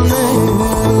 аман,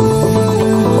 аман,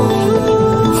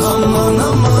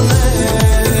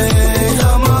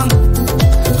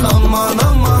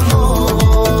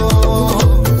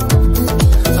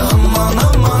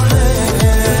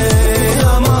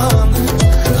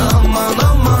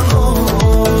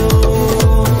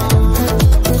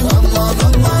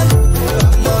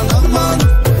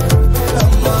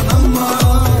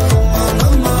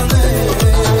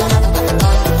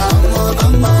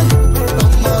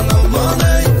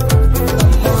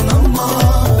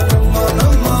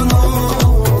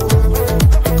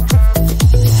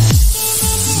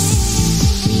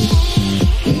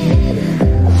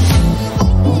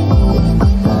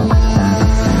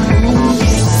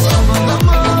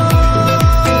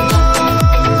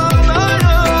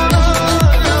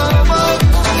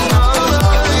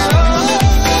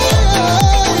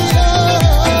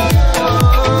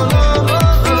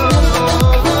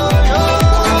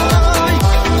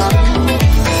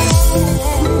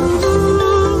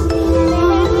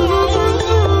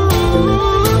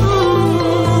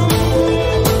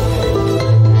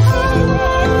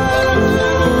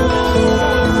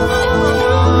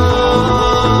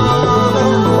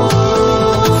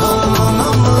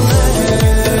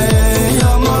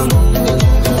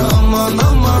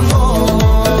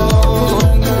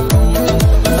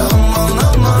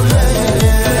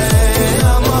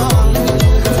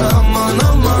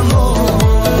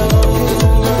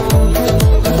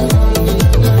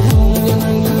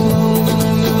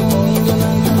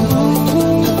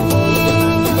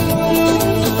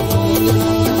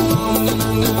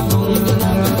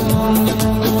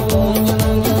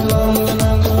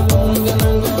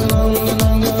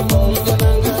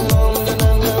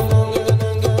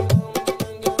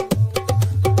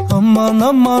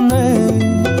 аман,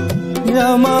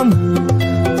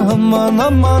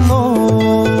 аман,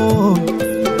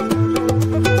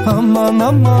 аман,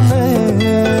 аман,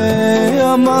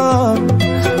 аман,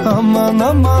 аман, аман,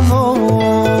 аман,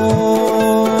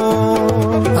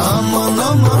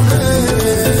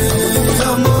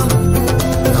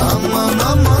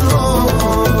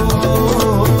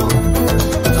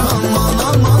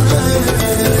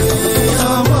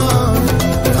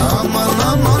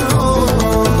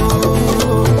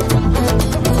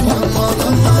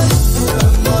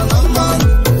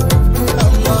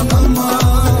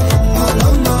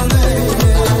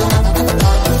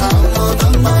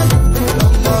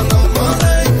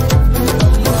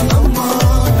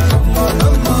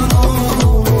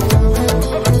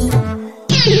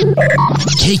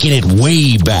 Taking it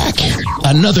way back.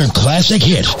 Another classic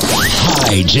hit.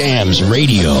 Hye Jams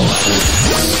Radio.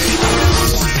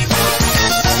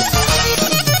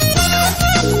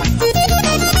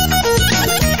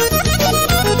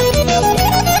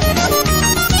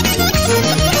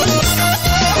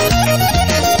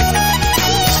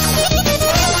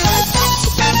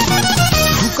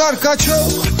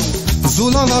 Կարկաչող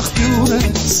զուլան աղբյուր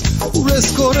ես ուր ես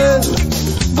կորել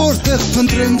որտեղ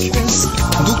փնտրենք ես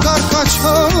դու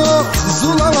կարկաչող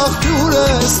զուլան աղբյուր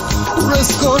ես ուր ես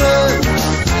կորել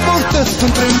որտեղ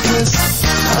փնտրենք ես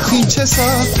ախ ինչ ես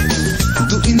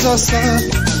դու ինձ ասա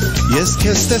ես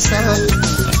քեզ տեսա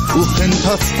ու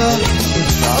խենթացա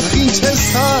ախ ինչ ես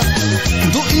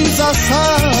դու ինձ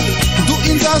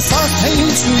ասա թե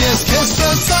ինչու ես քեզ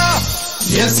տեսա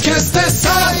Ես քեզ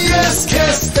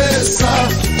տեսա,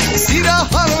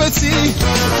 սիրահարվեցի,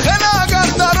 խելագար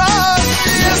տարար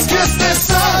Ես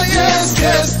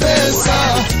քեզ տեսա,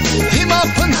 հիմա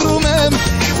փնտրում եմ,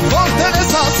 որտեղ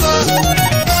ես հասար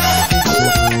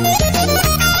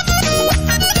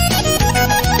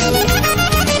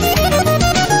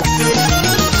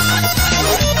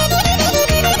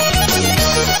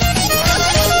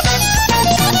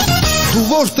Դու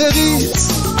որտեղից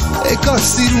եկար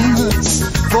սիրունս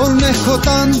Որն է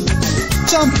խոտան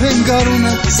ճամփեն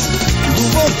գարունս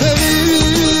Դու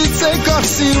որտեղից եկար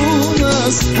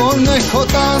սիրունս Որն է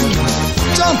խոտան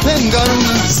ճամփեն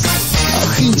գարունս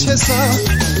Ախ ինչ ես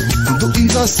դու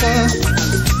ինձ ասա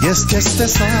Ես քեզ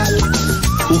տեսա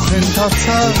ու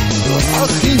խենթացա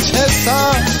Ախ ինչ ես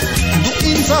դու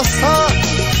ինձ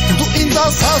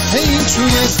ասա թե ինչու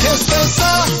ես քեզ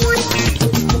տեսա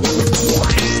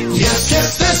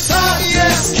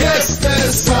Ես քեզ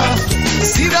տեսա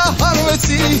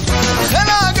Սիրահարվեցի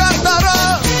խելագար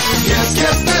տարար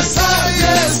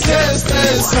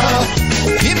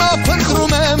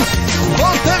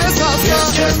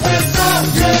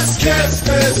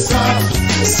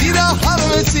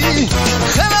սիրահարվեցի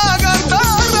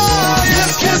խելագարդարա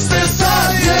ես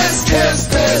քեզ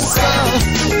տեսա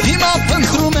հիմա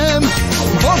փնտրում եմ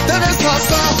որտեղ ես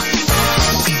հասա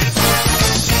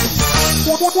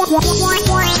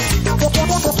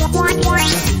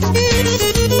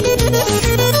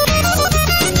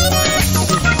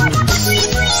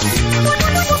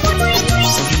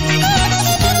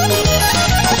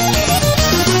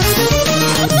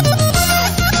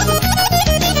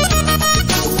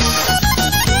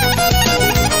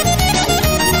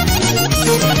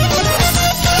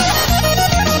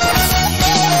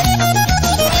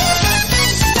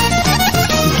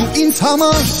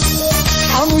Համար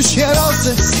անուշ երաս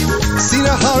ես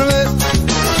սիրահարվել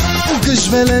ու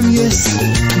գժվել եմ ես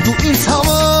դու ինձ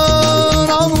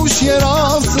համար անուշ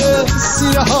երաս ես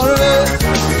սիրահարվել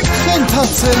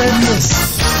խենթացել եմ ես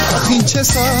ախ ինչ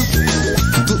ես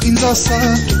դու ինձ ասա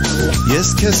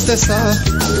ես քեզ տեսա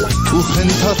ու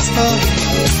խենթացա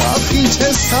ախ ինչ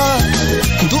ես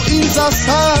դու ինձ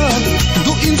ասա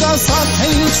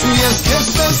թե ինչու ես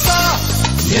քեզ տեսա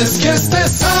Ես քեզ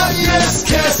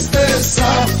տեսա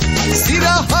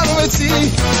սիրահարվեցի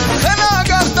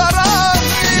խելագարդարա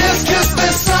Ես քեզ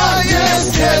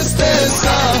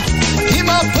տեսա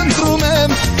հիմա փնտրում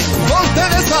եմ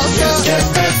որտեղ ես հասա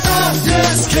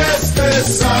Ես քեզ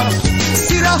տեսա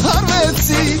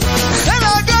սիրահարվեցի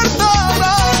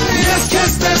խելագարդարա Ես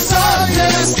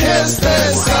քեզ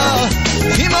տեսա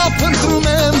հիմա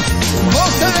փնտրում եմ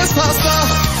որտեղ ես հասա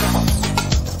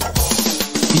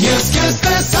Ես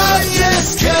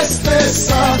քեզ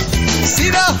տեսա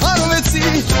սիրահարվեցի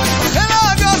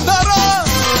խելագարդարա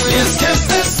Ես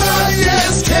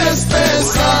քեզ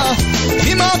տեսա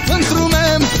հիմա փնտրում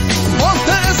եմ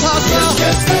որտեղ ես հասա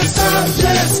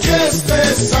Ես քեզ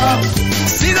տեսա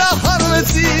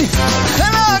սիրահարվեցի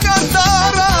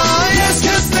խելագարդարա Ես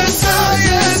քեզ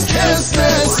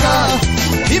տեսա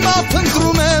հիմա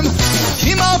փնտրում եմ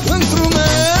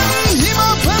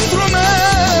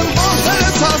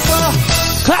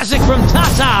Classic from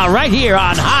Tata right here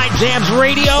on Hye Jams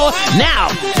Radio. Now,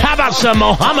 how about some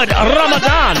Mohammed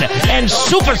Ramadan and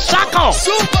Super Sako?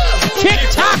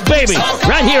 TikTok, baby.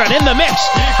 Right here on In the Mix,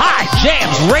 Hye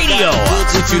Jams Radio.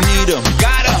 If you need them,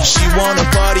 got her. She wanna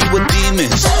party with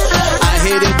demons. I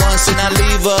hit it once and I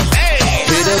leave her.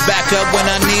 Hit her back up when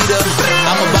I need her.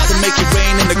 I'm about to make it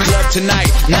rain in the club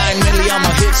tonight. 9 milli on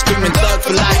my hip, screaming thug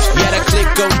for life. Yeah, that click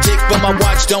go tick, but my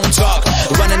watch don't talk.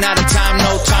 Running out of time,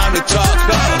 no time to talk.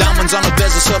 Diamonds on the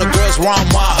bezel, so the girls run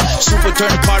wild. Super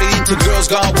turn the party into girls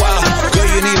gone wild. Girl,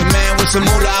 you need a man with some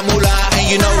moolah, and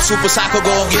you know Super Sako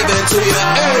gon' give it to you.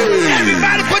 Hey.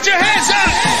 Everybody put your hands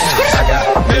up.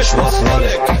 مش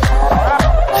وصلك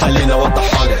خلينا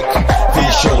اوضحها لك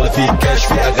في شغل في كاش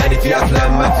في اغاني في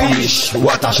افلام ما فيش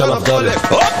وقت عشان افضلك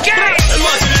اوكي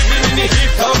الوقت اللي مني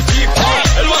هيب هوب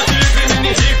الوقت اللي مني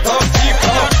هيب هوب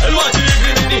الوقت اللي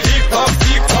مني هيب هوب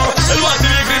الوقت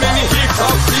اللي مني هيب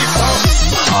هوب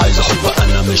عايز احب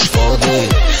انا مش فاضي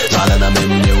زعلانه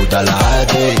مني وده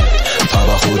العادي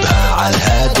فباخدها على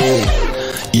الهادي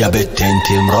يا بت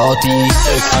انت مراتي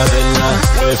اتقابلنا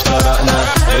افترقنا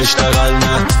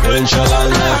اشتغلنا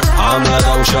انشغلنا عاملة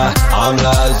دوشة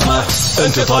عاملة أزمة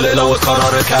انت طالق لو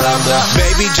تقرر الكلام ده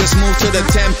Baby just move to the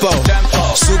tempo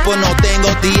Super no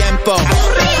tengo tiempo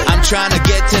I'm trying to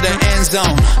get to the end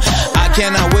zone I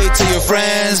cannot wait till your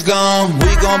friends gone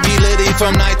We gon' be litty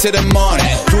from night to the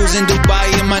morning Cruising Dubai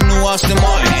in my new Austin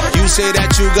Martin You say that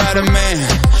you got a man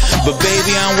But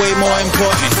baby I'm way more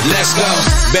important Let's go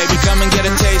Baby come and get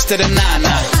a taste of the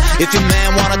nana If your man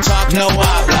wanna talk no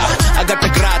habla I got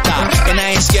the grata And I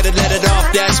ain't scared to let it off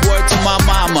That's word to my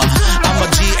mama I'm a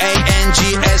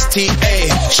G-A-N-G-S-T-A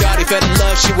Shawty fell in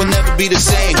love She will never be the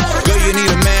same Girl you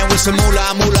need a man with some moolah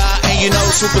And you know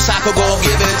Super Sako gon'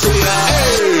 give it to you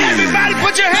hey. Everybody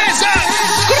put your hands up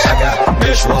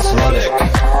مش واصلك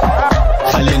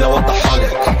خلينا اوضحها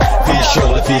لك في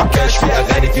شغل في كاش في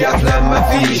اغاني في افلام ما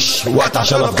فيش وقت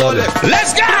عشان افضلك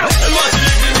Let's go الوقت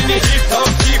اللي مني هيب هوب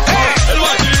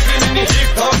الوقت اللي مني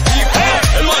هيب هوب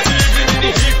الوقت اللي مني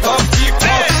هيب هوب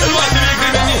الوقت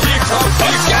اللي مني هيب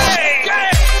هوب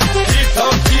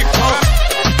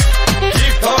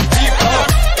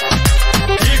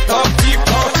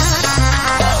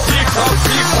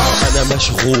انا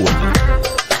مشغول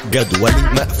جدولي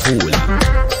مقفول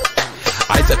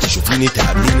عايزة تشوفيني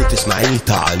تقابليني تسمعيني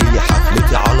تعالي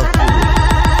حفلتي على طول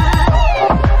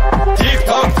تيك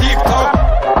توك تيك توك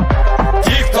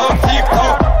تيك توك تيك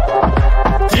توك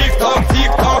تيك توك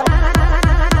تيك توك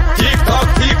تيك توك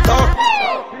تيك توك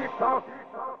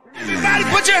Everybody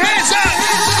put your hands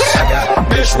up حاجة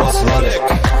مش واصلة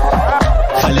لك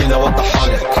خلينا اوضحها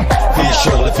لك في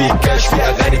شغل في كاش في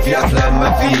اغاني في افلام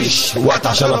مفيش وقت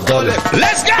عشان افضلك.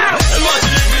 Let's go. الوقت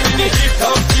يجري هيب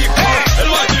هوب هيب هوب.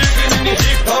 الوقت يجري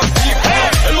هيب هوب هيب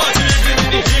هوب. الوقت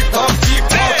يجري هيب هوب هيب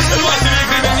هوب. الوقت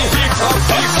يجري هيب هوب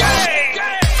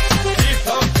هيب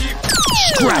هوب.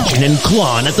 Scratching and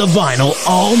clawing at the vinyl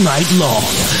all night long.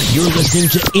 You're listening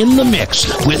to In the Mix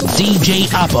with DJ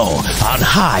Apo on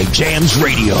Hye Jams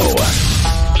Radio.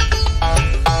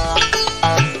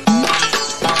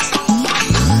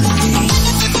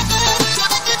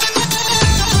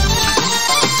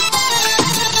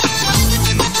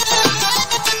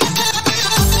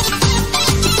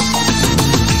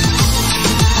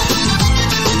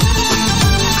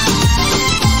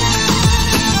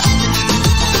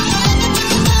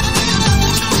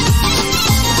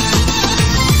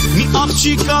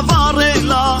 Չիկա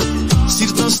վարելա,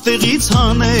 սիրտս տեղից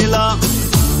հանելա,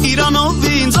 Իրանով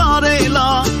ինձ արելա,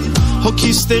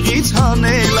 հոգիս տեղից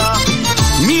հանելա,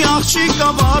 մի աղջիկա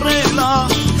վարելա,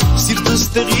 սիրտս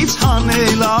տեղից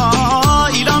հանելա,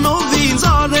 Իրանով ինձ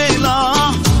արելա,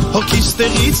 հոգիս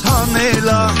տեղից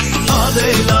հանելա,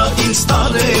 տարելա, ինձ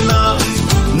տարելա,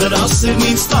 նրա սերն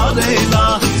ինձ տարելա,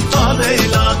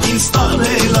 տարելա, ինձ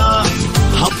տարելա,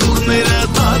 հապուրները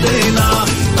տարելա,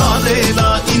 տարելա,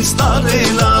 ինձ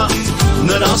տարելա,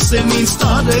 նրա սերն ինձ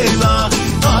տարելա,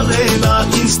 տարելա,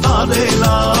 ինձ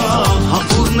տարելա,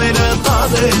 հապուրները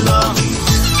տարելա.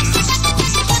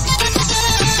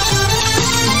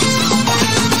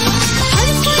 हर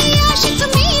कोई आशिक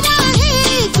मेरा है,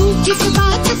 तू किस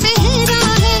बात पे हैरा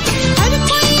है, हर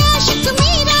कोई आशिक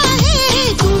मेरा है,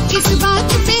 तू किस बात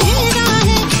पे हैरा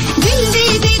है, दिल दे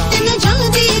दे तेन जान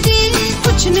दे दे,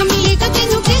 कुछ न मिलेगा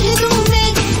तेनू कह दूं मैं,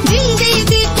 दिल दे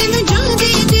दे तेन जान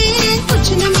दे दे, कुछ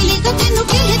न मिलेगा तेनू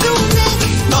कह दूं मैं,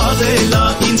 տարելա,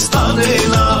 ինձ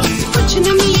տարելա, कुछ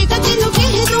न मिलेगा तेनू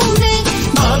कह दूं मैं,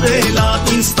 տարելա,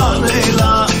 ինձ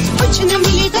տարելա, कुछ न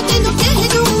मिलेगा तेनू कह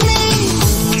दूं मैं.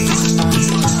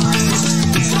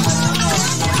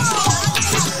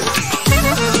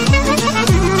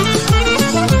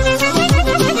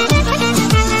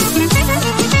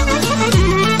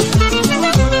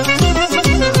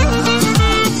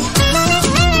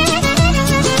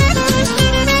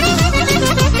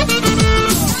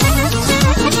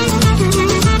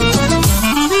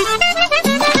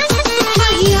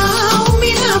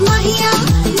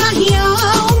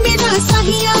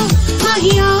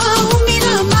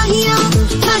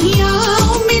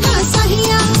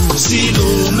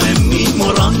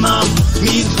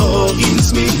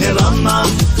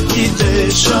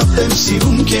 Շատ եմ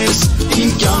սիրում քեզ, իմ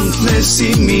կյանքն ես,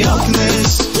 իմ միակն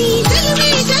ես. Mi jalve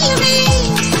jalve,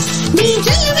 mi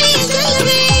jalve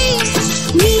jalve,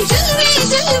 mi jalve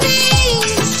jalve,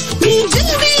 mi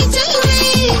jalve jalve.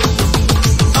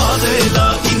 Տարելա,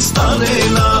 ինձ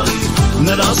տարելա,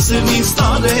 նրա սերն ինձ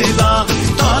տարելա,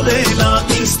 տարելա,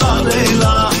 ինձ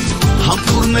տարելա,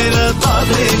 հապուրները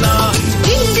տարելա.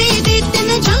 दिल दे दे तेन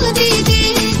जान दे दे,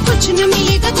 कुछ न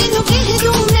मिलेगा तेनू कह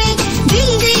दूं मैं, दिल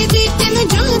दे दे तेन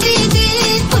जान दे दे,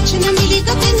 कुछ न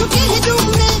मिलेगा तेनू कह दूं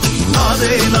मैं,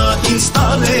 Տարելա, ինձ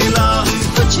տարելա,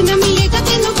 कुछ न मिलेगा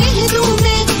तेनू कह दूं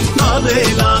मैं,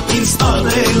 տարելա, ինձ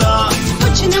տարելա,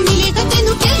 कुछ न मिलेगा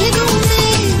तेनू कह दूं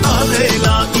मैं,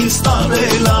 տարելա, ինձ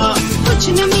տարելա, कुछ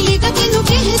न मिलेगा तेनू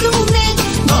कह दूं मैं.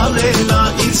 տարելա,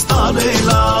 ինձ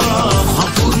տարելա,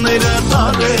 հապուրները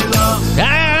տարելա.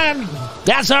 And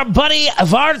that's our buddy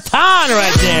Vartan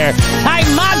right there.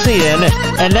 Taymazyan.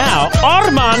 And now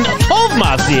Armen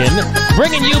Tovmasyan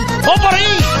bringing you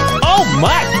Potpourri. Oh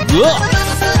my God.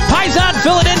 Paisan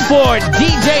filling in for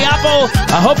DJ Apo.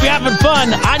 I hope you're having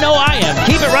fun. I know I am.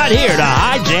 Keep it right here to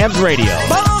Hye Jams Radio.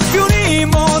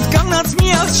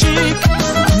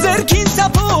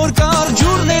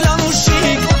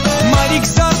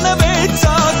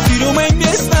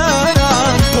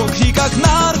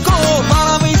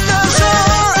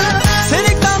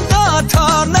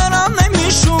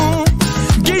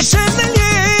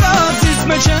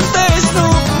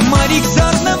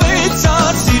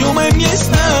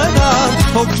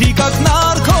 Փոքրիկակ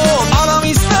նարքով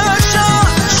Արամից նշան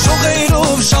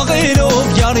Շողերով, շաղերով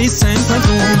Յարիս են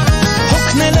պնդում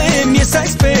Հոգնել եմ ես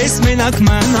այսպես մենակ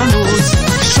մանալուց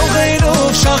Շողերով,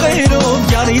 շաղերով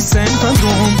Յարիս են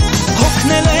պնդում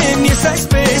Հոգնել եմ ես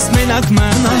այսպես մենակ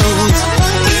մանալուց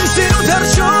Իմ սիրու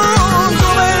դարչում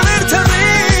Դու մեր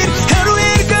վերթրիր Հերու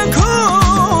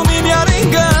երկնքում Իմ յարին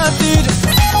գատիր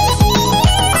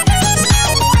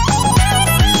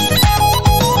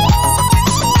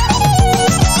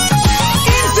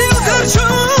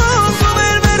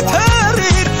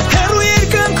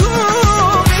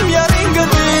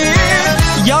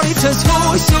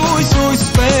Սույս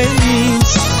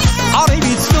բելից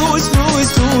Արևից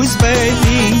լույս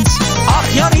բելից Ախ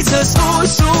յարիցս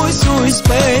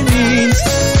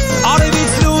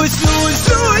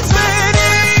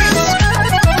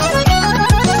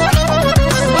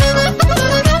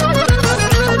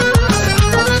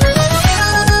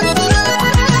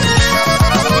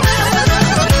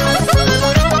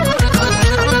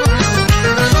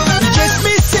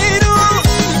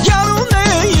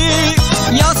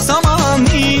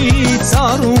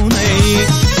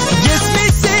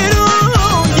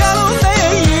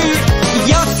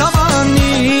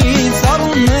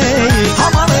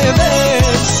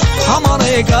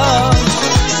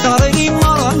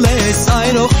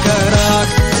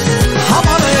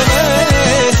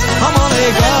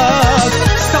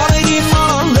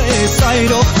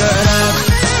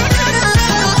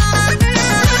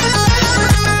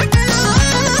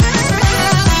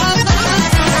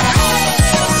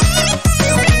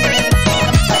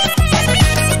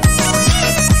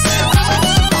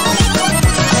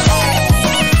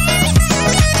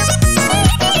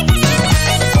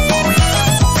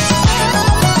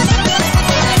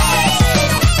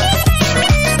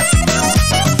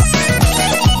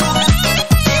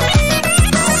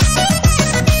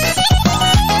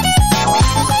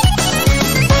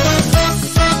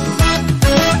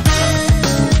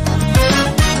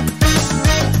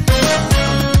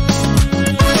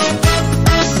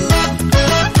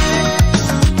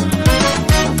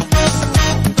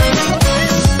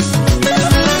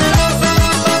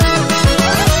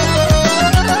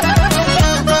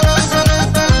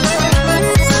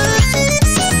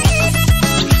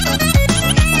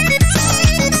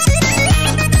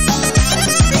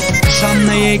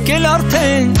եկել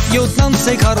արդեն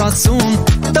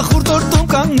 7:40 տխուր դորդում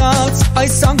կանգնած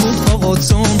այս անգուն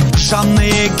փողոցում Շամն է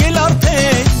եկել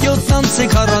արդեն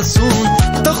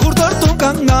 7:40 տխուր դորդում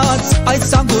կանգնած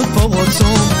այս անգուն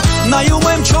փողոցում Նայում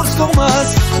եմ 4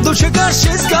 կողմս դու չկար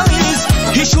չես գալիս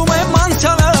Հիշում եմ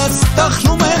անցյալս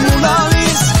տխրում եմ ու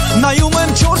լալիս Նայում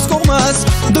եմ 4 կողմս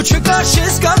դու չկար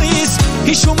չես գալիս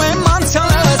Հիշում եմ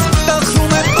անցյալս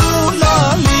տխրում եմ ու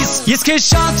լալիս Ես քեզ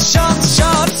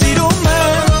շատ սիրում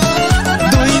եմ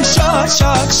Դու ինձ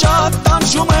շատ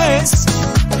տանջում ես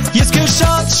Ես քեզ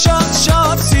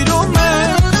շատ սիրում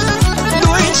եմ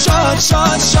Դու ինձ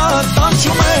շատ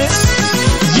տանջում ես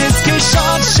Ես քեզ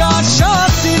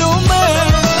շատ սիրում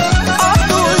եմ Ահ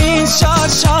դու ինձ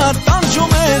շատ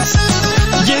տանջում ես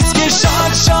Ես քեզ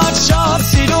շատ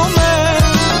սիրում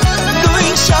եմ Դու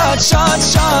ինձ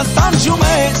շատ տանջում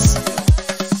ես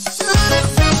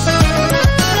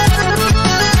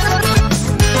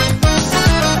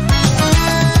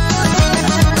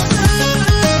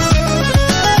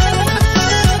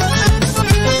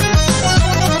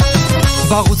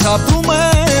Վաղուց ապրում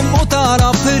եմ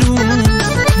օտարափերում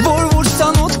Որ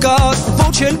ստանոտ կար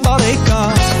ոչ էլ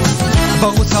բարեկամ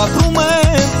Վաղուց ապրում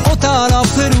եմ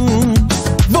օտարափերում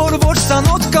Որ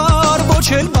ստանոտ կար ոչ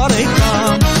էլ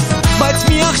բարեկամ Բայց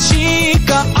մի աղջիկ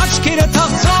կա աչքերը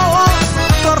թախծող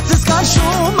Կարծես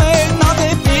կանչում է նա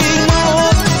դեպի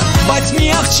մոտ Բայց մի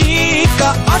աղջիկ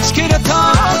կա աչքերը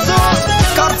թախծող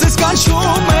Կարծես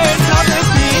կանչում է նա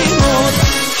դեպի մոտ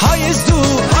Հայ ես դու,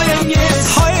 հայ եմ ես,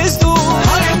 հայ ես դու,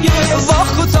 հայ եմ ես Վախ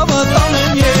ու ծավը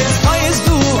տանեմ ես, հայ ես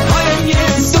դու, հայ եմ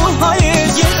ես Դու հայ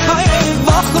ես հայ եմ,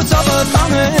 վախ ու ծավը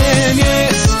տանեմ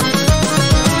ես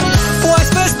Ու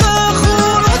այսպես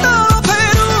տխուր ու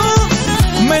տարափերում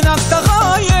Մենակ տղա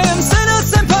եմ, սերս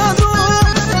եմ փանդում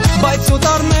Բայց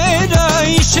օտարները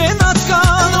ինչ են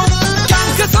հասկանում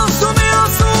Կյանքս անցնում է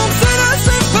ասում, սերս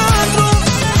եմ փանդում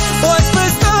Ու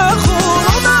այսպես տխուր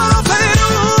ու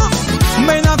տարափերում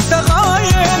Մենակ տղա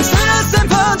եմ, սերս եմ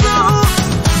փանդում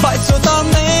Բայց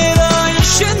օտարները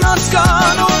ինչ են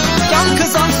հասկանում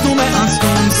Կյանքս անցնում է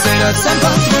ասում, սերս եմ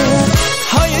փանդում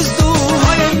Հայ ես դու,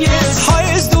 հայ եմ ես, հայ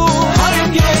ես դու, հայ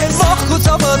եմ ես Վախ ու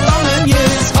ծավը տանեմ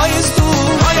ես, հայ ես դու,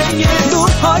 հայ եմ ես Դու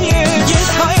հայ ես,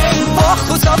 հայ եմ, վախ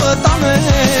ու ծավը տանեմ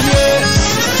ես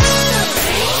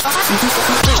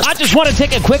I just want to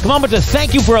take a quick moment to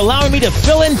thank you for allowing me to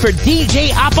fill in for DJ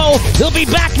Oppo. He'll be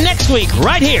back next week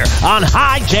right here on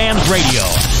Hye Jams Radio.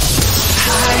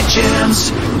 Hye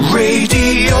Jams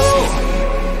Radio.